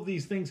all of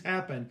these things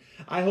happen.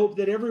 I hope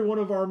that every one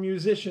of our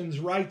musicians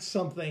writes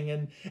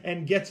something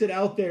and gets it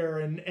out there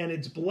and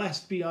it's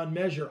blessed beyond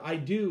measure. I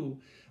do.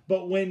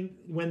 But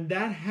when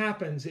that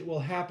happens, it will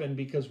happen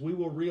because we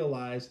will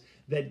realize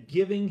that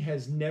giving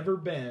has never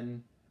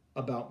been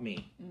about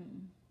me.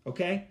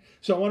 Okay?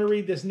 So I want to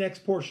read this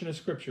next portion of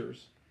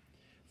scriptures.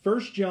 1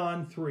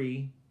 John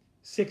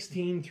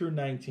 3:16 through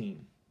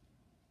 19.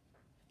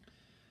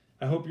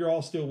 I hope you're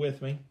all still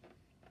with me.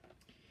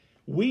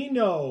 We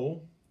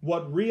know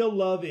what real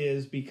love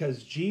is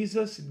because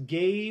Jesus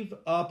gave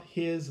up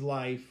his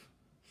life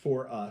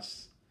for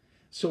us.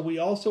 So we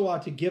also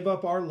ought to give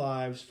up our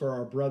lives for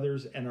our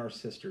brothers and our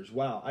sisters.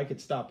 Wow, I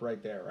could stop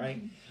right there,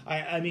 right?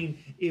 I mean,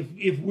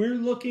 if we're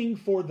looking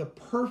for the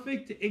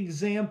perfect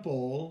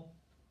example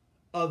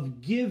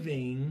of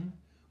giving,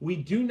 we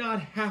do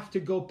not have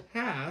to go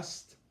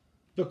past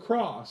the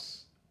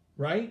cross,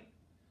 right?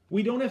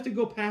 We don't have to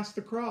go past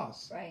the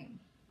cross. Right.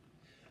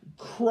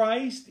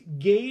 Christ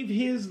gave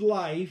his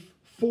life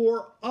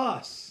for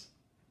us.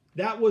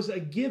 That was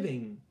a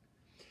giving.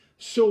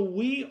 So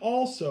we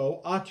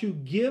also ought to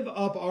give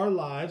up our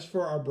lives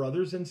for our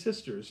brothers and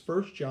sisters.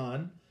 1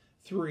 John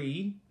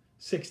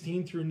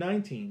 3:16 through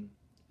 19.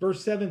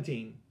 Verse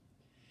 17.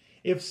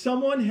 If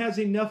someone has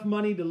enough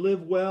money to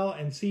live well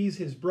and sees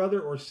his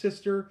brother or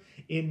sister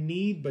in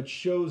need but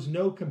shows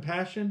no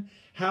compassion,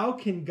 how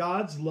can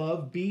God's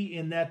love be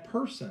in that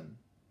person?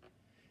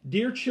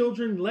 Dear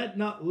children,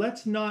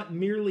 let's not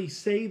merely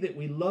say that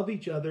we love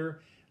each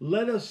other.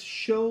 Let us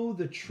show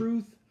the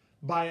truth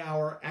by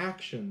our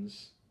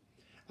actions.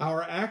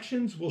 Our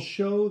actions will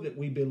show that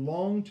we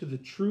belong to the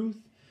truth,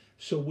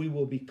 so we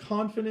will be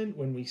confident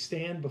when we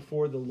stand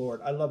before the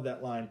Lord. I love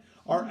that line.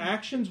 Our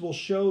actions will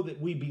show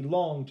that we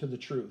belong to the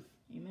truth.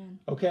 Amen.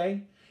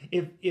 Okay?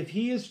 If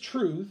he is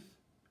truth,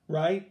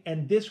 right,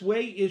 and this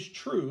way is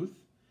truth,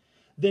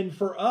 then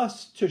for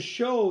us to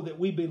show that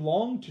we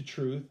belong to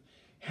truth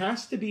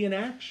has to be an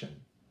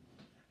action.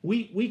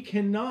 We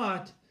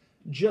cannot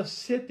just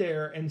sit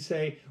there and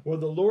say, well,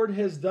 the Lord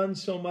has done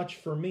so much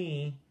for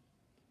me,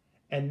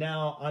 and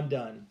now I'm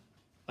done.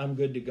 I'm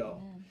good to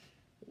go. Amen.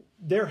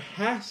 There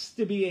has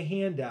to be a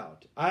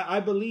handout.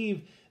 I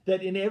believe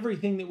that in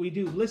everything that we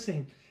do,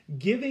 listen,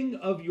 giving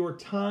of your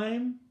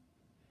time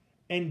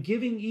and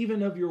giving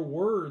even of your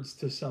words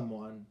to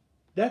someone,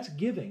 that's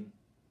giving,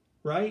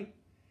 right?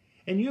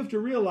 And you have to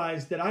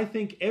realize that I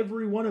think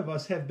every one of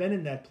us have been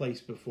in that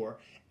place before.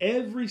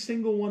 Every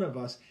single one of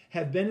us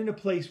have been in a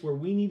place where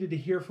we needed to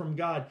hear from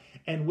God.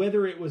 And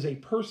whether it was a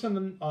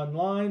person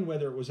online,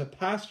 whether it was a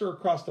pastor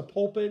across the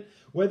pulpit,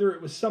 whether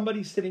it was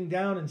somebody sitting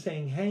down and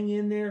saying, hang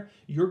in there,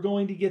 you're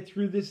going to get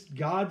through this,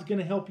 God's going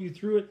to help you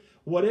through it.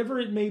 Whatever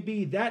it may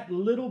be, that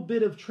little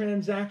bit of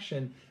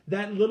transaction,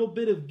 that little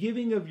bit of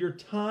giving of your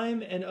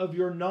time and of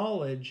your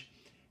knowledge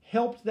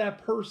helped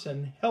that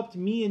person, helped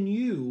me and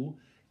you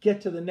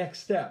get to the next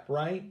step,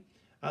 right?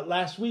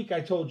 Last week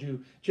I told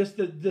you just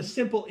the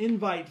simple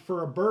invite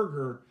for a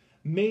burger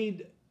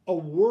made a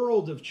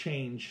world of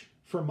change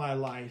for my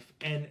life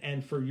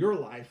and for your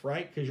life,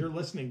 right? Because you're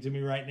listening to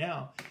me right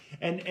now,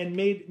 and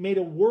made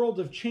a world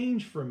of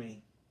change for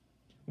me.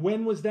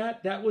 When was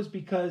that? That was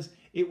because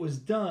it was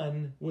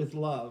done with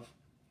love.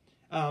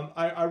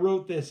 I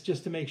wrote this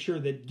just to make sure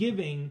that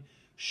giving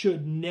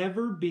should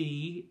never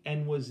be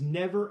and was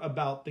never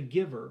about the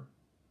giver.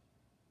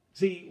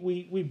 See,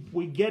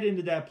 we get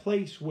into that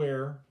place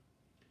where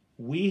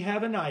we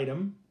have an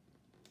item,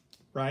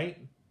 right?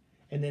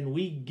 And then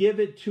we give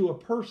it to a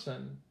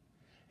person.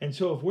 And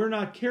so if we're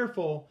not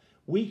careful,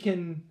 we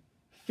can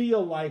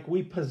feel like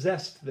we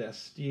possessed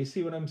this. Do you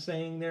see what I'm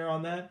saying there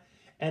on that?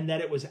 And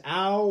that it was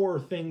our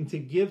thing to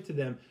give to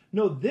them.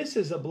 No, this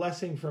is a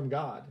blessing from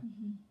God.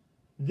 Mm-hmm.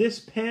 This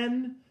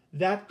pen,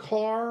 that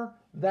car,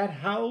 that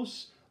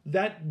house,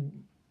 that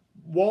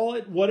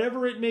wallet,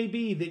 whatever it may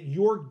be that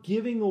you're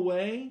giving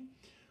away,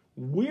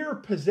 we're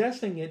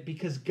possessing it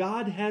because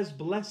God has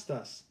blessed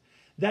us.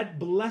 That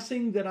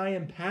blessing that I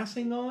am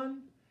passing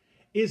on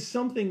is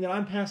something that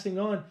I'm passing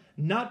on,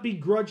 not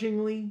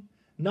begrudgingly,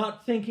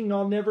 not thinking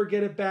I'll never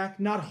get it back,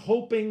 not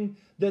hoping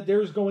that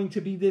there's going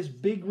to be this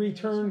big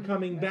return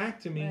coming back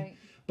to me. Right.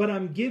 But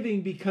I'm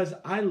giving because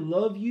I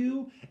love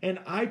you and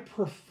I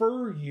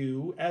prefer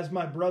you as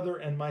my brother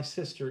and my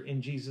sister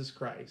in Jesus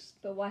Christ.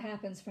 But what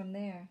happens from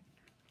there?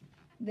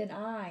 Then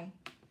I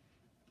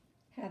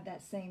have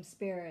that same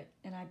spirit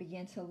and I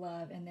begin to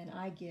love, and then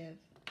I give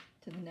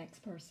to the next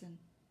person,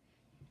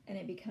 and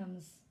it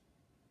becomes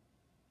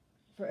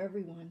for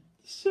everyone.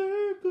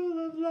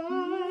 Circle of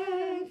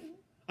life.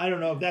 I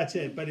don't know if that's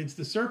it, but it's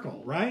the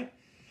circle, right?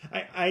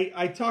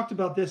 I talked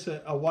about this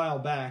a while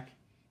back.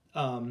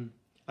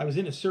 I was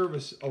in a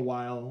service a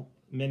while,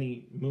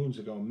 many moons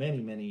ago,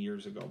 many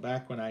years ago,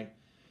 back when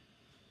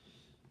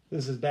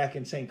this is back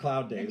in St.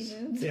 Cloud days.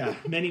 Many moons. Yeah,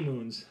 many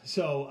moons.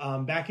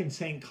 So back in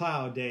St.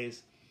 Cloud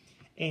days.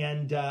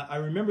 And I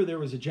remember there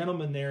was a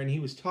gentleman there, and he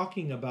was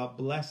talking about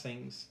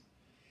blessings.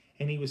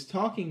 And he was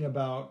talking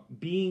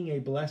about being a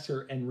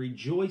blesser and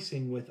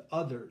rejoicing with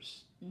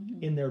others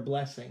in their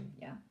blessing.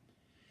 Yeah.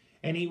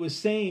 And he was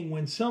saying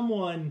when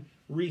someone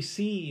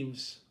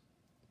receives,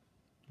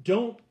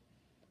 don't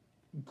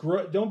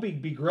be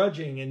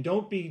begrudging and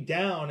don't be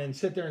down and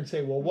sit there and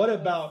say, well, what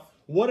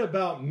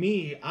about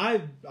me?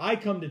 I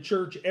come to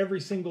church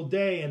every single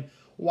day, and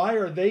why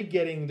are they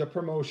getting the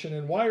promotion,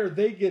 and why are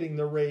they getting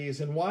the raise,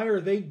 and why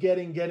are they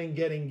getting?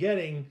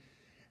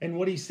 And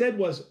what he said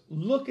was,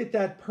 look at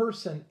that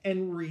person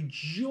and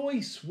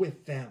rejoice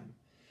with them,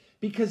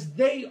 because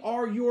they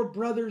are your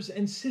brothers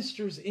and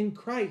sisters in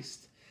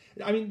Christ.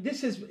 I mean,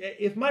 this is,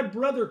 if my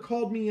brother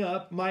called me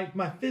up,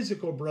 my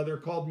physical brother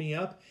called me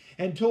up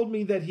and told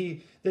me that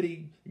he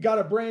got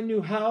a brand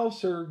new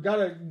house or got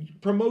a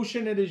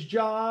promotion at his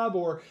job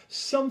or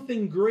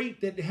something great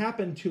that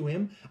happened to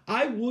him,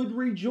 I would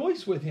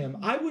rejoice with him.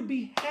 I would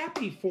be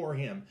happy for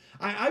him.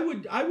 I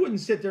wouldn't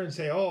sit there and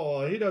say,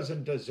 oh, he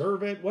doesn't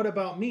deserve it. What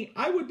about me?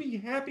 I would be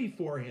happy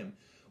for him.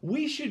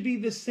 We should be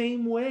the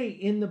same way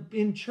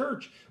in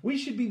church. We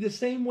should be the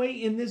same way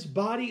in this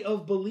body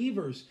of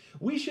believers.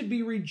 We should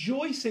be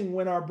rejoicing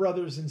when our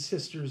brothers and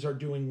sisters are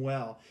doing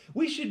well.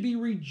 We should be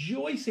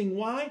rejoicing.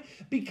 Why?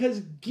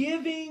 Because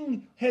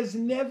giving has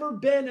never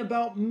been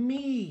about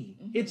me.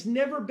 It's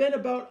never been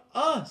about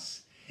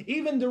us.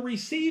 Even the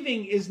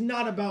receiving is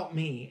not about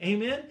me.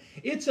 Amen?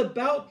 It's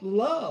about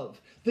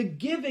love. The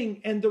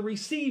giving and the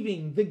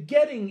receiving, the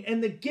getting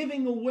and the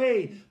giving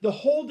away, the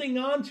holding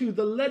on to,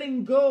 the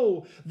letting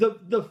go,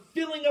 the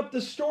filling up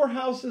the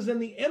storehouses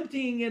and the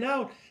emptying it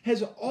out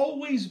has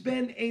always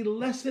been a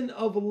lesson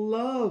of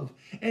love.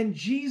 And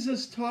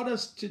Jesus taught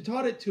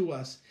it to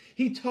us.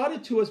 He taught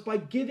it to us by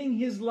giving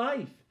his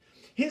life.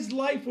 His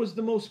life was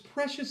the most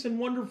precious and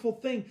wonderful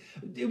thing.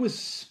 It was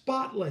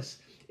spotless.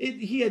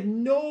 He had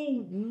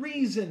no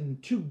reason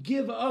to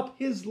give up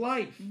his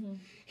life.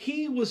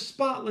 He was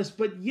spotless,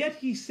 but yet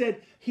he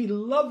said he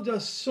loved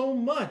us so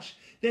much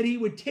that he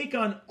would take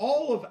on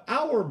all of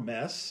our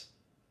mess,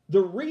 the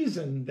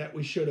reason that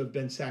we should have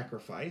been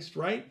sacrificed,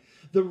 right?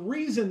 The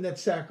reason that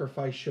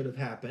sacrifice should have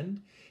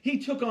happened. He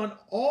took on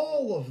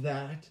all of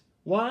that.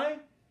 Why?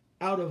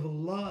 Out of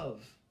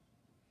love.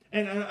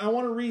 And I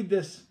want to read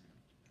this.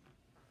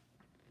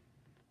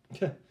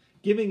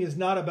 Giving is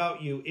not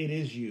about you, it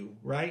is you,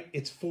 right?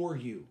 It's for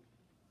you.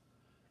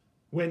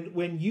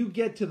 When you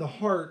get to the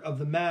heart of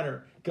the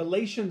matter,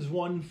 Galatians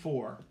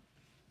 1:4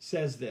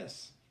 says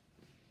this.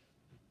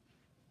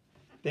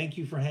 Thank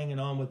you for hanging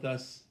on with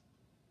us.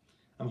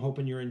 I'm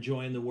hoping you're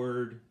enjoying the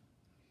word.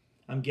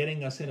 I'm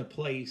getting us in a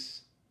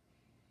place.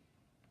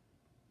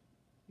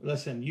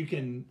 Listen, you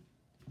can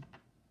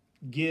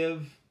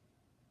give.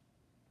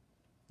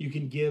 You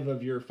can give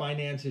of your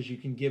finances. You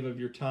can give of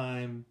your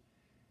time.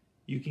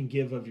 You can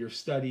give of your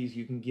studies.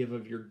 You can give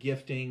of your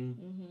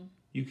gifting.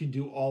 You can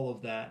do all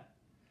of that.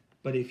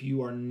 But if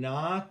you are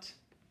not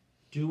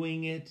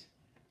doing it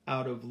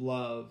out of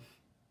love,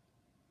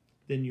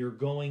 then you're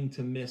going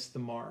to miss the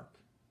mark.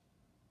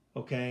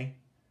 Okay?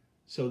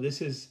 So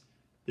this is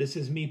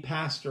me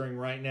pastoring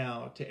right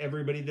now to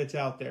everybody that's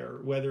out there.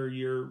 Whether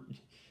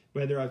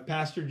I've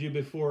pastored you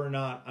before or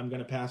not, I'm going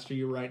to pastor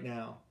you right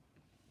now.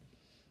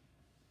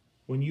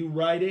 When you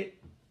write it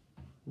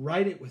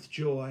with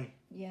joy.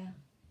 Yeah.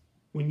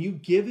 When you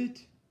give it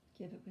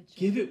with joy.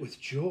 Give it with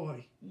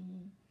joy.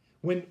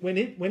 When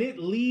it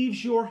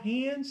leaves your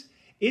hands,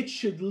 it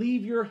should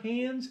leave your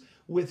hands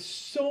with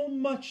so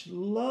much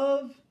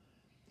love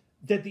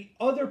that the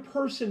other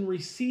person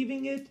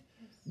receiving it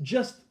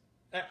just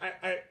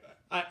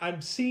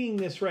I'm seeing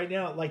this right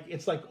now, like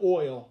it's like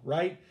oil,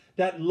 right?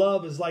 That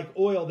love is like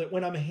oil, that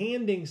when I'm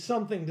handing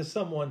something to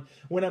someone,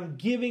 when I'm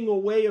giving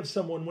away of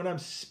someone, when I'm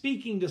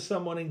speaking to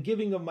someone and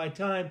giving of my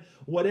time,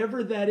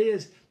 whatever that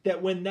is,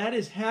 that when that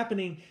is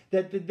happening,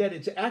 that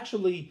it's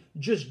actually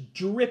just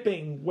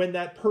dripping when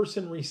that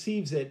person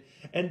receives it.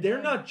 And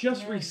they're not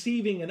just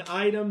receiving an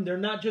item. They're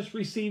not just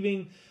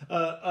receiving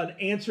an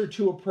answer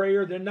to a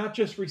prayer. They're not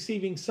just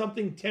receiving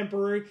something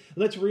temporary.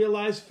 Let's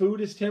realize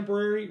food is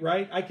temporary,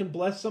 right? I can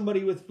bless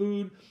somebody with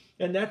food,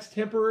 and that's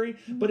temporary,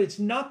 but it's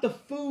not the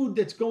food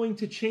that's going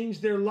to change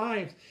their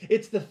lives.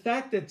 It's the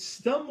fact that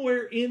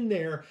somewhere in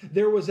there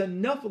was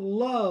enough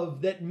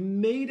love that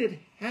made it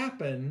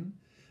happen,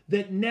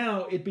 that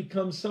now it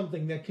becomes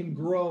something that can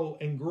grow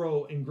and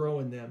grow and grow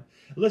in them.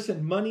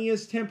 Listen, money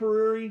is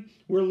temporary.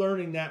 We're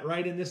learning that,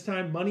 right? In this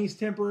time, money's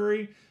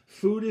temporary.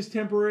 Food is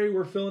temporary.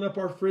 We're filling up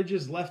our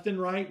fridges left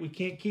and right. We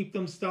can't keep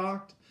them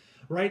stocked,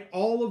 right?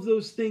 All of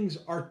those things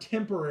are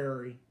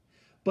temporary.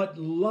 But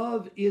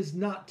love is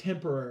not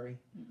temporary.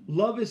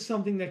 Love is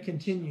something that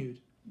continued.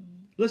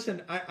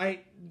 Listen,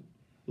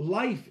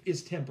 life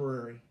is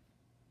temporary,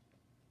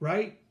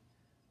 right?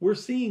 We're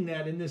seeing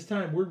that in this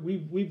time.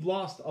 We've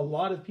lost a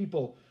lot of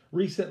people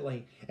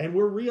recently, and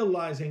we're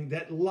realizing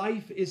that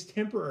life is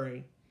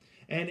temporary.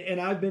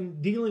 And I've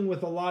been dealing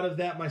with a lot of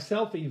that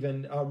myself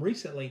even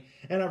recently.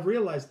 And I've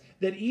realized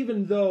that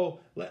even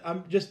though,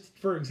 just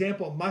for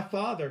example, my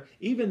father,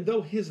 even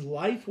though his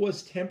life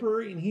was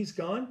temporary and he's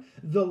gone,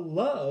 the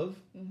love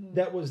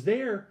that was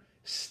there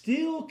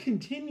still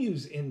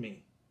continues in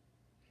me.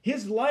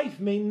 His life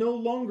may no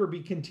longer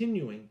be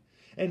continuing.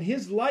 And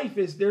his life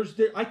is,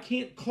 I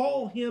can't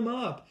call him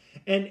up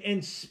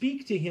and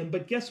speak to him.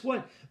 But guess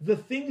what? The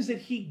things that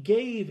he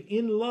gave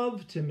in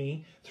love to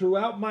me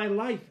throughout my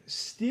life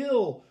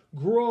still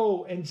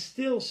grow and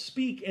still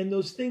speak. And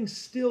those things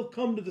still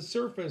come to the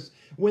surface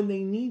when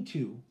they need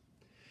to.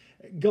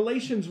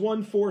 Galatians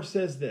 1:4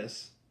 says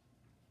this: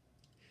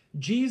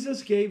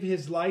 Jesus gave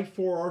his life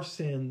for our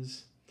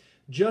sins,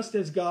 just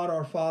as God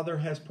our Father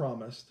has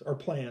promised or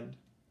planned,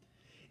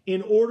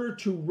 in order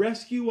to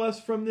rescue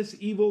us from this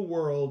evil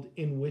world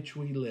in which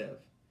we live.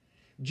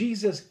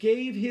 Jesus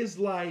gave his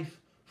life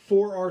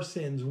for our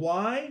sins.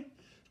 Why?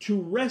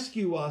 To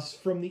rescue us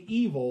from the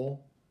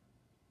evil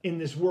in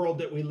this world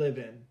that we live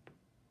in.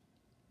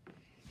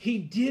 He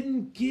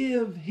didn't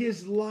give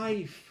his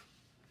life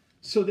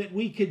so that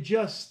we could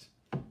just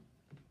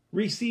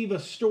receive a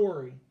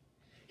story.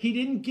 He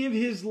didn't give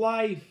his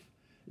life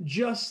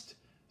just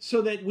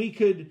so that we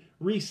could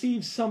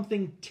receive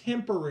something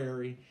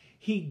temporary.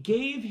 He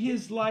gave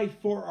his life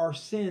for our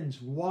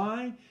sins.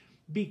 Why?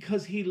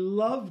 Because he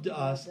loved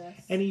us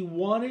and he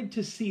wanted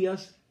to see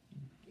us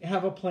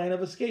have a plan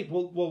of escape.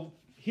 Well,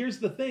 here's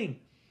the thing.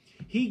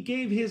 He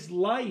gave his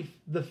life,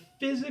 the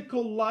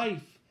physical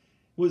life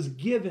was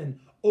given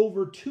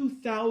over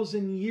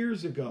 2,000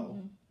 years ago.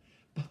 Mm-hmm.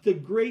 But the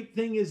great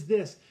thing is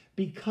this,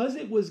 because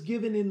it was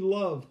given in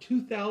love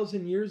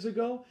 2,000 years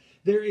ago,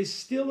 there is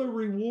still a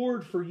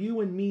reward for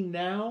you and me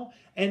now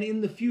and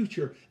in the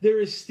future. There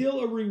is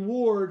still a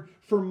reward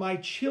for my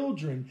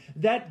children.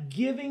 That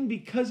giving,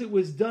 because it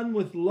was done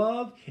with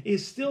love,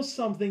 is still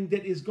something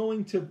that is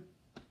going to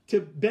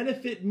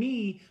benefit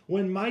me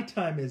when my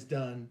time is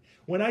done.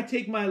 When I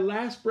take my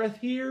last breath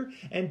here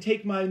and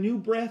take my new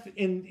breath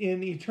in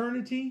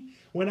eternity,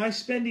 when I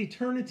spend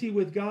eternity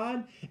with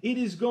God, it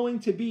is going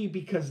to be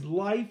because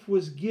life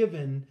was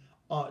given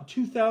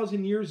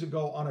 2,000 years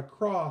ago on a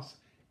cross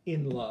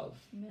in love.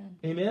 Amen.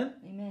 Amen?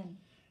 Amen.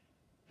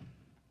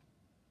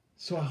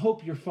 So I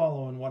hope you're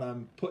following what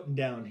I'm putting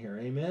down here.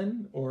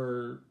 Amen?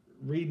 Or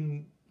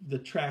reading the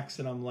tracks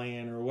that I'm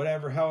laying or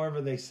whatever,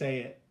 however they say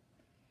it.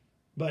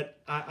 But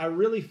I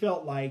really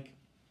felt like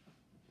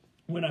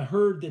when I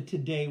heard that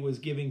today was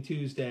Giving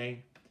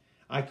Tuesday,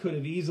 I could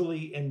have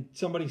easily, and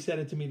somebody said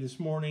it to me this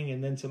morning,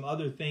 and then some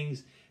other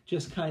things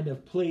just kind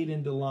of played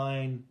into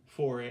line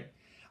for it.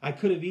 I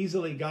could have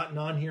easily gotten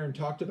on here and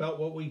talked about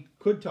what we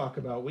could talk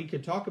about. We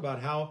could talk about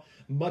how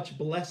much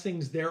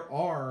blessings there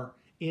are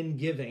in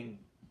giving.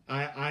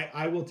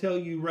 I will tell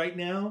you right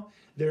now,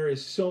 there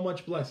is so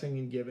much blessing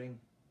in giving.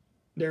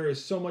 There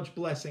is so much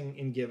blessing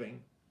in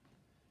giving.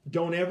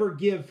 Don't ever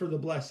give for the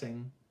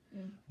blessing,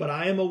 but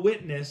I am a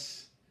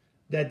witness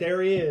that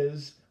there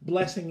is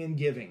blessing in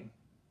giving,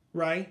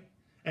 right?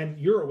 And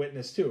you're a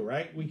witness too,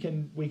 right? We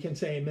can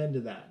say amen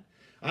to that.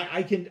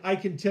 I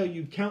can tell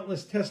you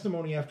countless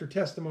testimony after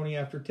testimony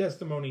after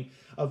testimony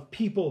of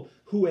people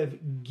who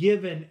have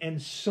given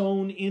and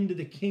sown into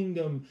the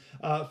kingdom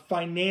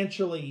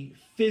financially,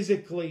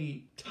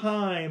 physically,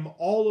 time,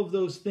 all of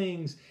those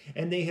things,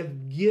 and they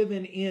have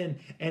given in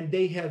and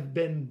they have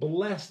been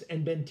blessed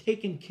and been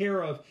taken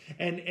care of.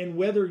 And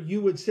whether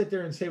you would sit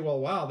there and say, well,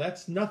 wow,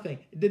 that's nothing.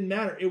 It didn't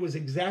matter. It was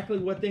exactly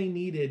what they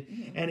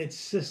needed, and it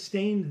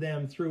sustained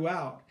them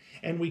throughout.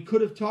 And we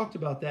could have talked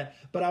about that,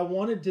 but I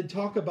wanted to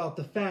talk about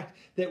the fact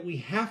that we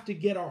have to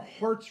get our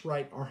hearts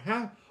right.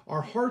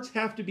 Our hearts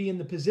have to be in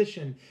the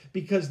position,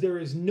 because there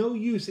is no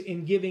use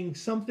in giving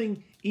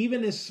something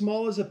even as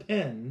small as a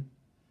pen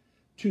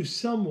to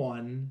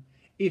someone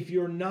if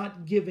you're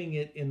not giving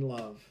it in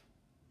love.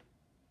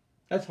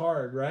 That's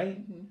hard,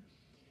 right? Mm-hmm.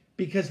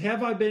 Because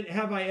have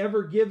I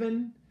ever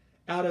given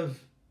out of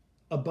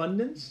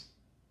abundance?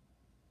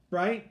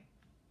 Right?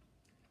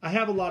 I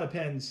have a lot of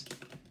pens.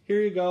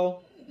 Here you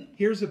go.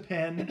 Here's a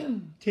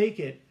pen, take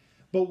it.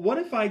 But what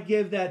if I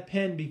give that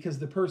pen because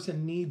the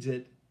person needs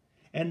it,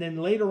 and then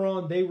later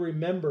on they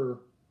remember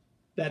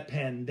that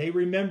pen, they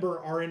remember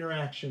our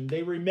interaction,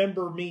 they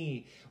remember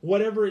me,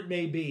 whatever it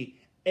may be.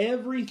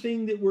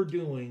 Everything that we're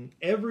doing,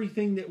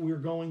 everything that we're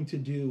going to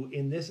do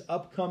in this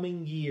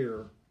upcoming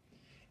year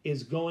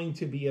is going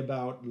to be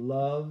about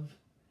love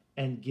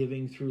and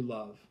giving through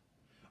love.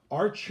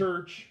 Our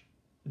church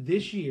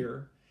this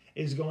year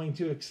is going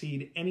to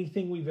exceed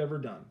anything we've ever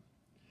done.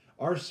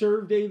 Our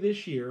Serve Day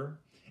this year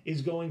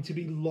is going to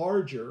be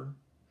larger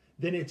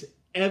than it's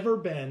ever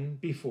been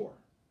before.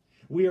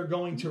 We are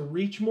going to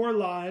reach more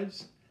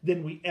lives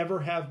than we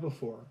ever have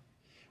before.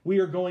 We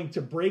are going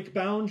to break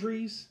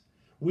boundaries.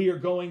 We are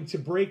going to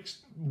break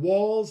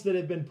walls that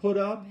have been put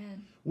up.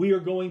 Amen. We are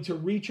going to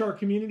reach our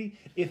community.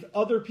 If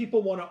other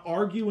people want to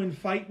argue and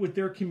fight with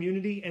their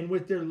community and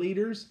with their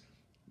leaders,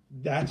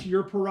 That's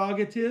your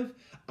prerogative.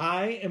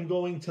 I am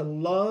going to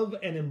love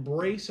and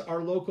embrace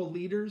our local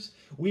leaders.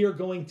 We are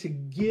going to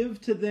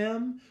give to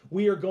them.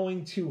 We are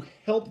going to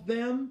help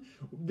them.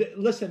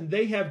 Listen,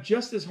 they have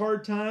just as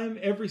hard time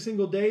every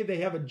single day. They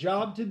have a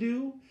job to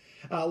do.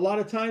 A lot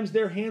of times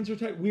their hands are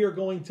tied. We are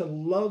going to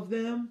love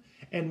them,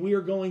 and we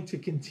are going to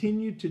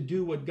continue to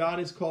do what God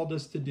has called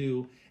us to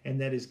do, and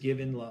that is give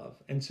in love.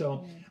 And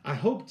so I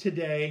hope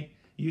today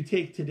you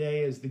take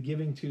today as the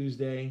Giving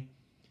Tuesday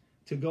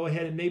to go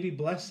ahead and maybe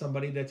bless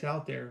somebody that's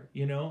out there.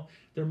 You know,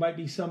 there might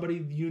be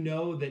somebody you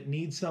know that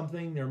needs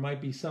something. There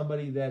might be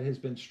somebody that has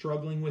been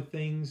struggling with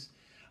things.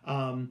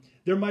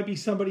 There might be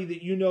somebody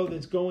that you know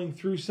that's going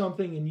through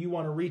something, and you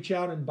want to reach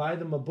out and buy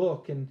them a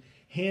book and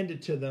hand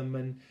it to them,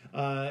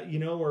 and you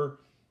know, or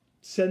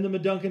send them a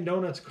Dunkin'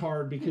 Donuts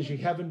card because you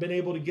haven't been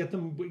able to get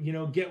them, you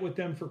know, get with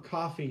them for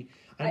coffee.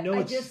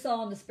 I just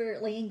saw in the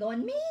spirit lean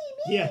going, me.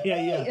 Yeah.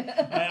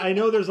 I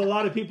know there's a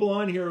lot of people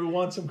on here who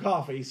want some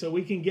coffee, so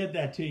we can get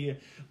that to you.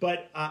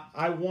 But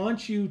I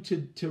want you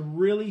to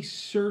really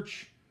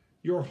search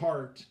your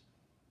heart.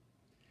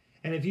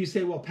 And if you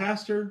say, well,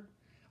 Pastor,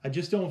 I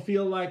just don't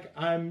feel like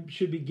I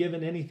should be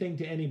giving anything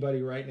to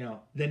anybody right now,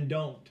 then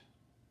don't.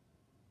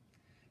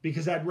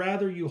 Because I'd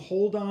rather you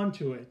hold on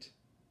to it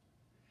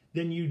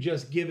than you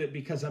just give it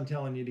because I'm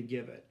telling you to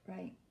give it.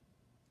 Right.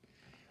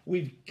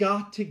 We've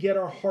got to get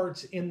our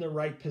hearts in the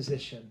right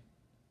position.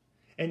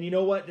 And you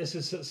know what? This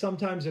is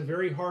sometimes a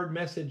very hard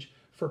message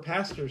for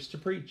pastors to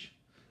preach.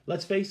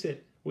 Let's face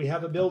it. We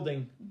have a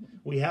building.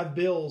 We have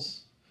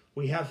bills.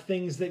 We have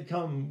things that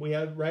come. We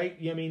have, right?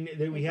 I mean,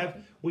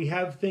 we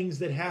have things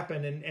that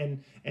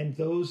happen, and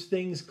those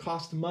things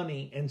cost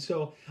money. And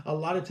so a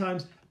lot of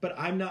times, but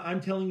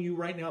I'm telling you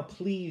right now,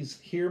 please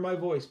hear my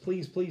voice.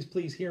 Please, please,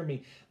 please hear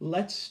me.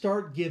 Let's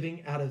start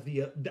giving out of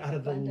the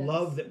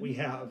love that we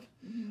have.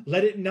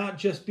 Let it not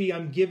just be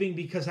I'm giving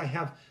because I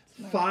have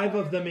 5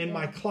 of them in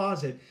my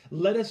closet.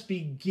 Let us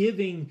be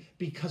giving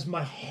because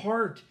my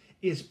heart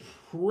is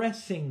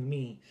pressing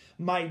me.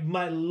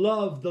 My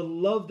love, the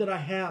love that I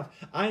have,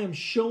 I am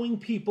showing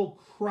people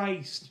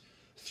Christ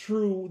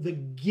through the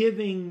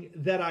giving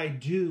that I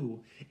do.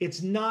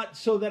 It's not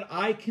so that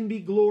I can be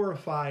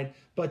glorified,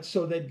 but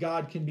so that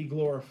God can be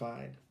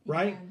glorified,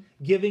 right? Amen.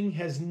 Giving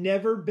has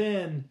never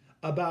been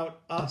about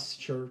us,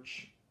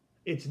 church.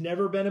 It's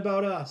never been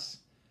about us.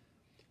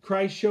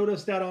 Christ showed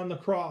us that on the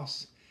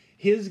cross.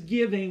 His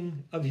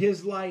giving of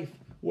his life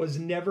was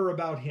never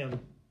about him.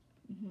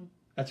 Mm-hmm.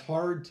 That's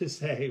hard to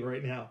say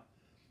right now.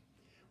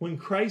 When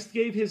Christ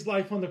gave his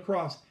life on the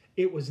cross,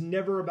 it was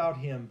never about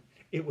him.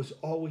 It was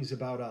always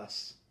about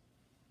us.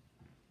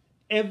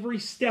 Every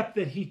step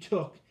that he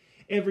took,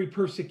 every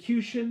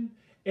persecution,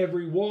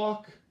 every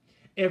walk,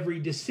 every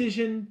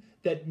decision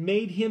that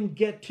made him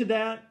get to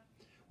that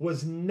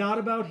was not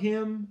about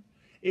him.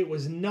 It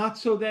was not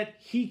so that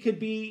he could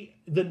be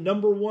the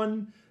number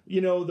one,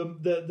 you know,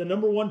 the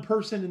number one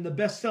person in the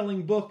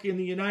best-selling book in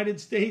the United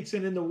States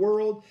and in the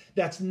world.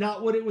 That's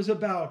not what it was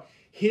about.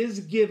 His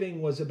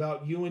giving was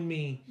about you and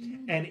me.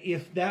 Mm-hmm. And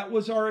if that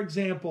was our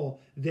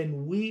example,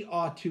 then we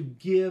ought to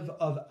give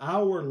of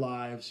our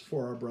lives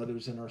for our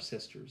brothers and our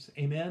sisters.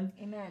 Amen?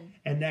 Amen.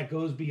 And that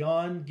goes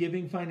beyond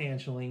giving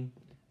financially.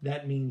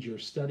 That means your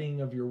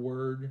studying of your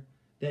word.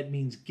 That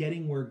means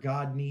getting where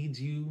God needs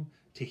you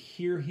to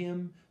hear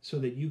him so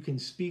that you can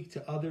speak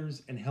to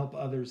others and help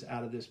others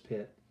out of this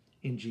pit.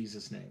 In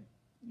Jesus' name.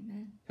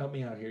 Amen. Help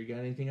me out here. You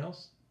got anything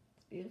else?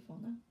 It's beautiful,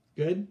 no?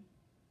 Good?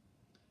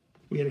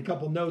 We had a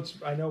couple notes.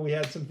 I know we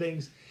had some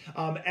things.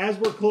 As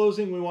we're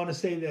closing, we want to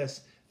say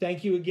this.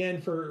 Thank you again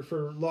for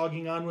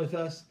logging on with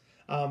us.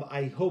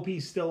 I hope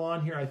he's still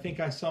on here. I think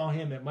I saw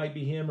him. It might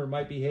be him or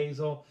might be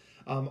Hazel.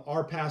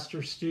 Our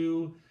pastor,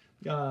 Stu,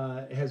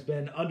 has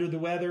been under the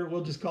weather.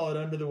 We'll just call it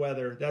under the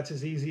weather. That's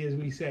as easy as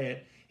we say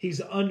it. He's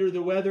under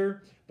the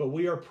weather, but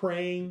we are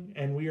praying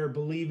and we are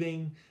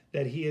believing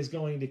that he is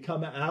going to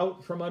come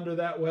out from under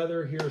that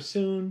weather here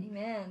soon.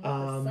 Amen.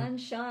 The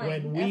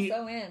sunshine.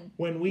 S-O-N.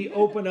 When we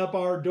open up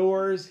our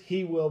doors,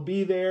 he will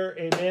be there.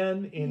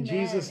 Amen. In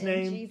Jesus'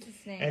 name. In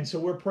Jesus' name. And so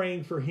we're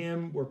praying for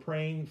him. We're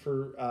praying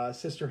for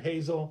Sister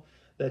Hazel,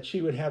 that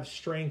she would have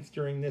strength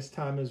during this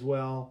time as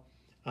well.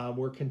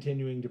 We're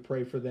continuing to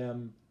pray for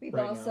them. We've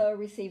also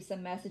received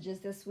some messages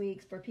this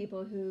week for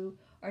people who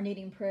are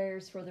needing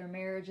prayers for their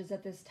marriages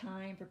at this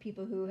time, for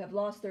people who have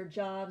lost their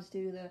jobs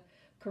due to the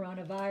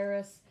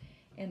coronavirus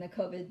and the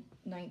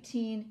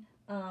COVID-19.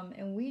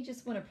 And we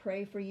just want to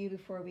pray for you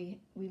before we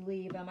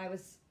leave. I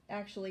was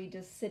actually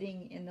just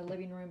sitting in the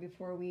living room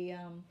before we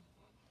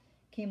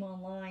came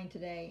online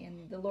today,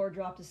 and the Lord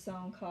dropped a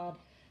song called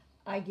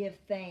I Give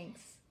Thanks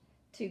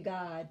to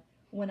God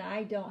When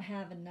I Don't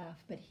Have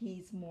Enough, but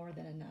He's More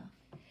Than Enough.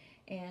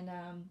 And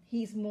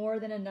He's more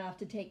than enough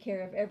to take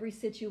care of every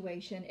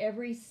situation,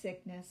 every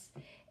sickness,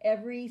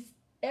 every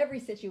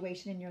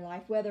situation in your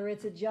life, whether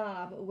it's a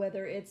job,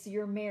 whether it's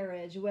your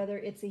marriage, whether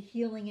it's a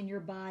healing in your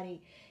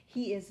body.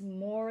 He is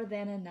more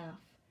than enough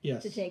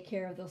to take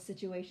care of those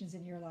situations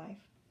in your life.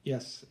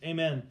 Yes,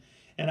 amen.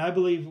 And I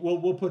believe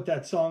we'll put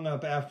that song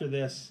up after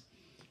this.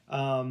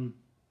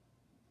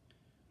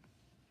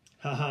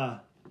 Haha.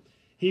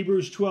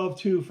 Hebrews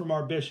 12:2 from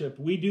our bishop.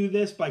 We do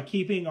this by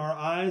keeping our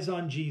eyes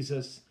on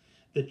Jesus,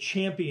 the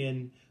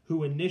champion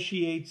who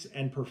initiates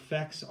and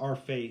perfects our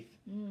faith.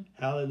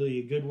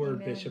 Hallelujah. Good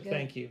word, Amen. Bishop. Good.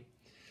 Thank you.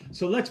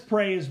 So let's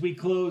pray as we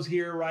close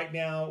here right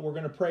now. We're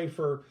going to pray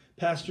for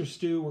Pastor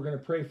Stu. We're going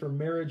to pray for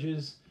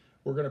marriages.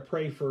 We're going to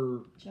pray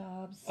for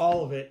Jobs.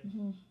 all of it.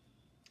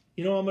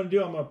 You know what I'm going to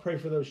do? I'm going to pray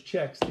for those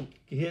checks to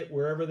hit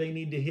wherever they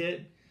need to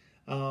hit.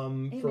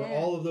 For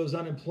all of those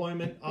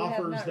unemployment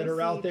offers that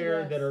are out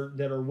there,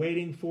 that are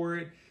waiting for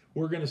it.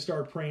 We're going to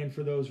start praying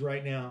for those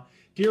right now.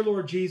 Dear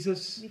Lord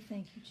Jesus, We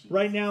thank you, Jesus.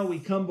 right now we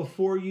come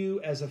before you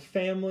as a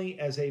family,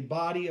 as a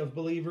body of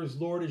believers,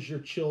 Lord, as your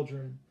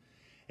children.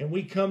 And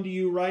we come to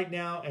you right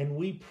now and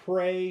we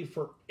pray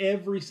for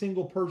every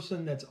single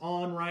person that's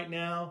on right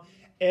now,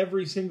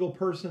 every single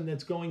person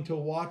that's going to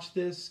watch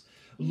this.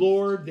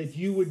 Lord, that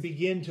you would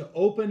begin to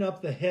open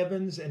up the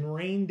heavens and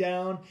rain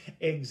down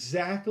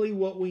exactly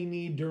what we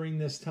need during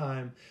this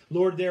time.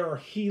 Lord, there are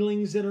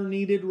healings that are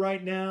needed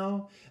right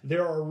now.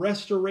 There are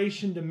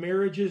restoration to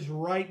marriages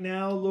right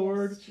now,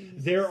 Lord. Yes,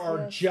 Jesus. There are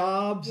Yes.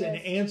 jobs and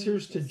Yes,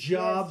 answers to Jesus.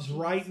 jobs Yes,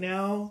 right Jesus.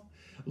 now.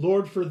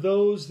 Lord, for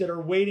those that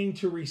are waiting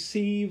to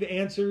receive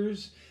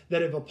answers,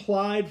 that have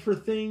applied for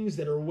things,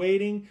 that are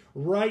waiting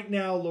right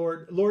now,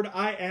 Lord. Lord,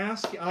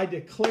 I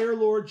declare,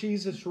 Lord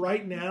Jesus,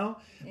 right now,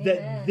 that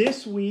Amen.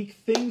 this week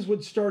things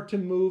would start to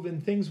move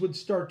and things would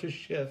start to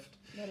shift.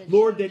 Let it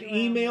Lord, that change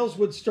around. emails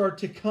would start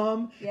to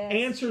come, Yes,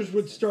 answers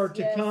would Jesus. start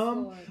to Yes,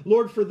 come. Lord.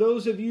 Lord, for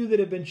those of you that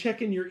have been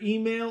checking your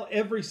email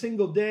every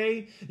single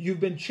day, you've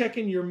been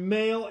checking your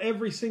mail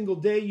every single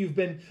day, you've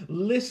been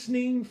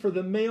listening for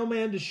the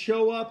mailman to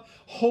show up,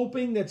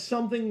 hoping that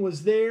something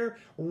was there.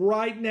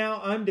 Right now,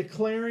 I'm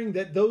declaring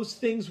that those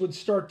things would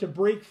start to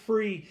break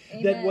free,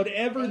 that Amen.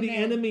 whatever the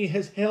Amen. enemy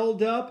has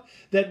held up,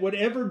 that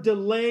whatever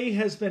delay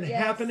has been Yes.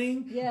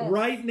 happening, Yes.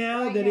 right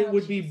now, Right that now, it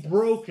would be Jesus.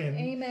 broken,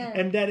 Amen.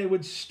 and that it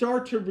would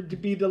start to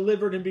be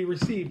delivered and be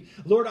received.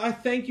 Lord, I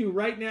thank you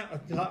right now.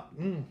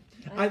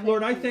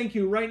 Lord, I thank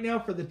you right now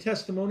for the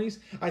testimonies.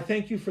 I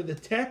thank you for the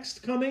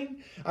text coming.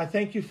 I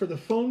thank you for the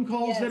phone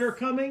calls that Yes. are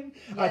coming.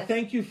 I Yes.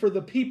 thank you for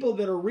the people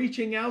that are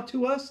reaching out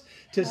to us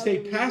to say,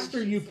 Hallelujah,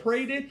 Pastor, you Jesus.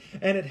 prayed it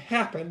and it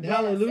happened. Yes,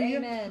 Hallelujah.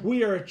 amen.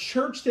 We are a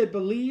church that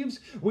believes.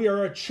 We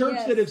are a church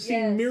Yes, that have seen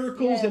yes,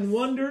 miracles yes. and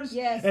wonders.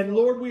 Yes, and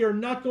Lord. Lord, we are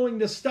not going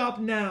to stop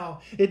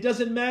now. It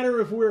doesn't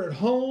matter if we're at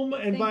home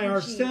and Thank by you,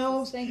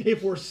 ourselves, Jesus. Thank you,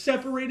 if we're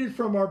separated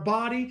from our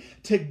body.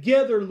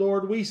 Together,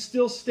 Lord, we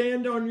still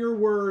stand on your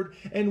word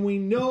and we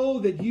know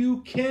that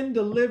you can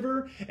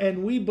deliver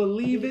and we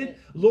believe it.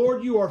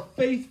 Lord, you are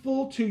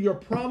faithful to your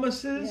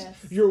promises.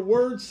 Yes. Your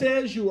word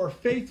says you are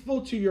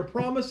faithful to your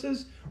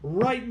promises.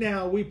 Right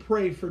now, we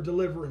pray for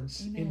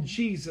deliverance. Amen. In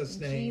Jesus'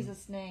 In name.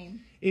 Jesus' name.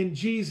 In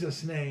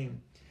Jesus'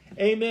 name.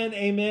 Amen,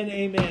 amen,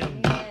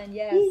 amen. Amen.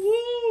 Yes.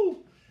 Woo-woo!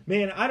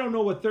 Man, I don't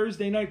know what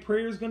Thursday night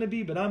prayer is going to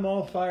be, but I'm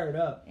all fired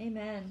up.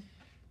 Amen.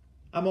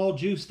 I'm all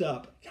juiced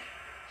up.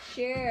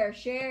 Share.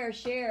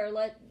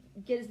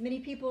 Get as many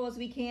people as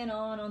we can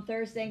on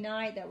Thursday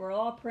night, that we're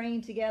all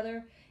praying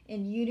together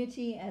in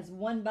unity as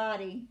one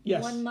body,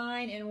 Yes. one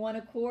mind, and one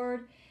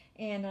accord.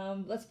 And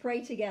let's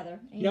pray together.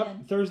 Amen.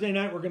 Yep, Thursday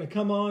night we're going to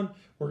come on.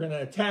 We're going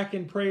to attack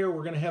in prayer.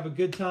 We're going to have a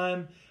good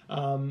time.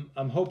 I'm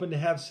hoping to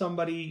have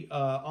somebody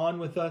on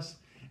with us.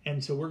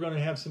 And so we're going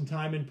to have some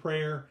time in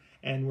prayer.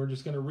 And we're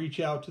just going to reach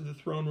out to the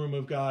throne room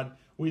of God.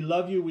 We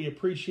love you. We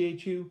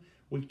appreciate you.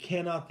 We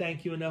cannot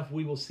thank you enough.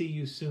 We will see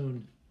you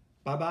soon.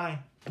 Bye-bye.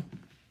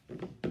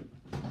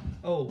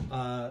 Oh,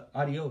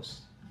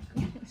 adios.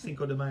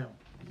 Cinco de Mayo.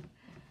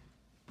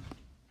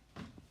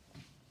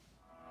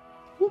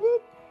 Whoop,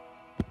 whoop.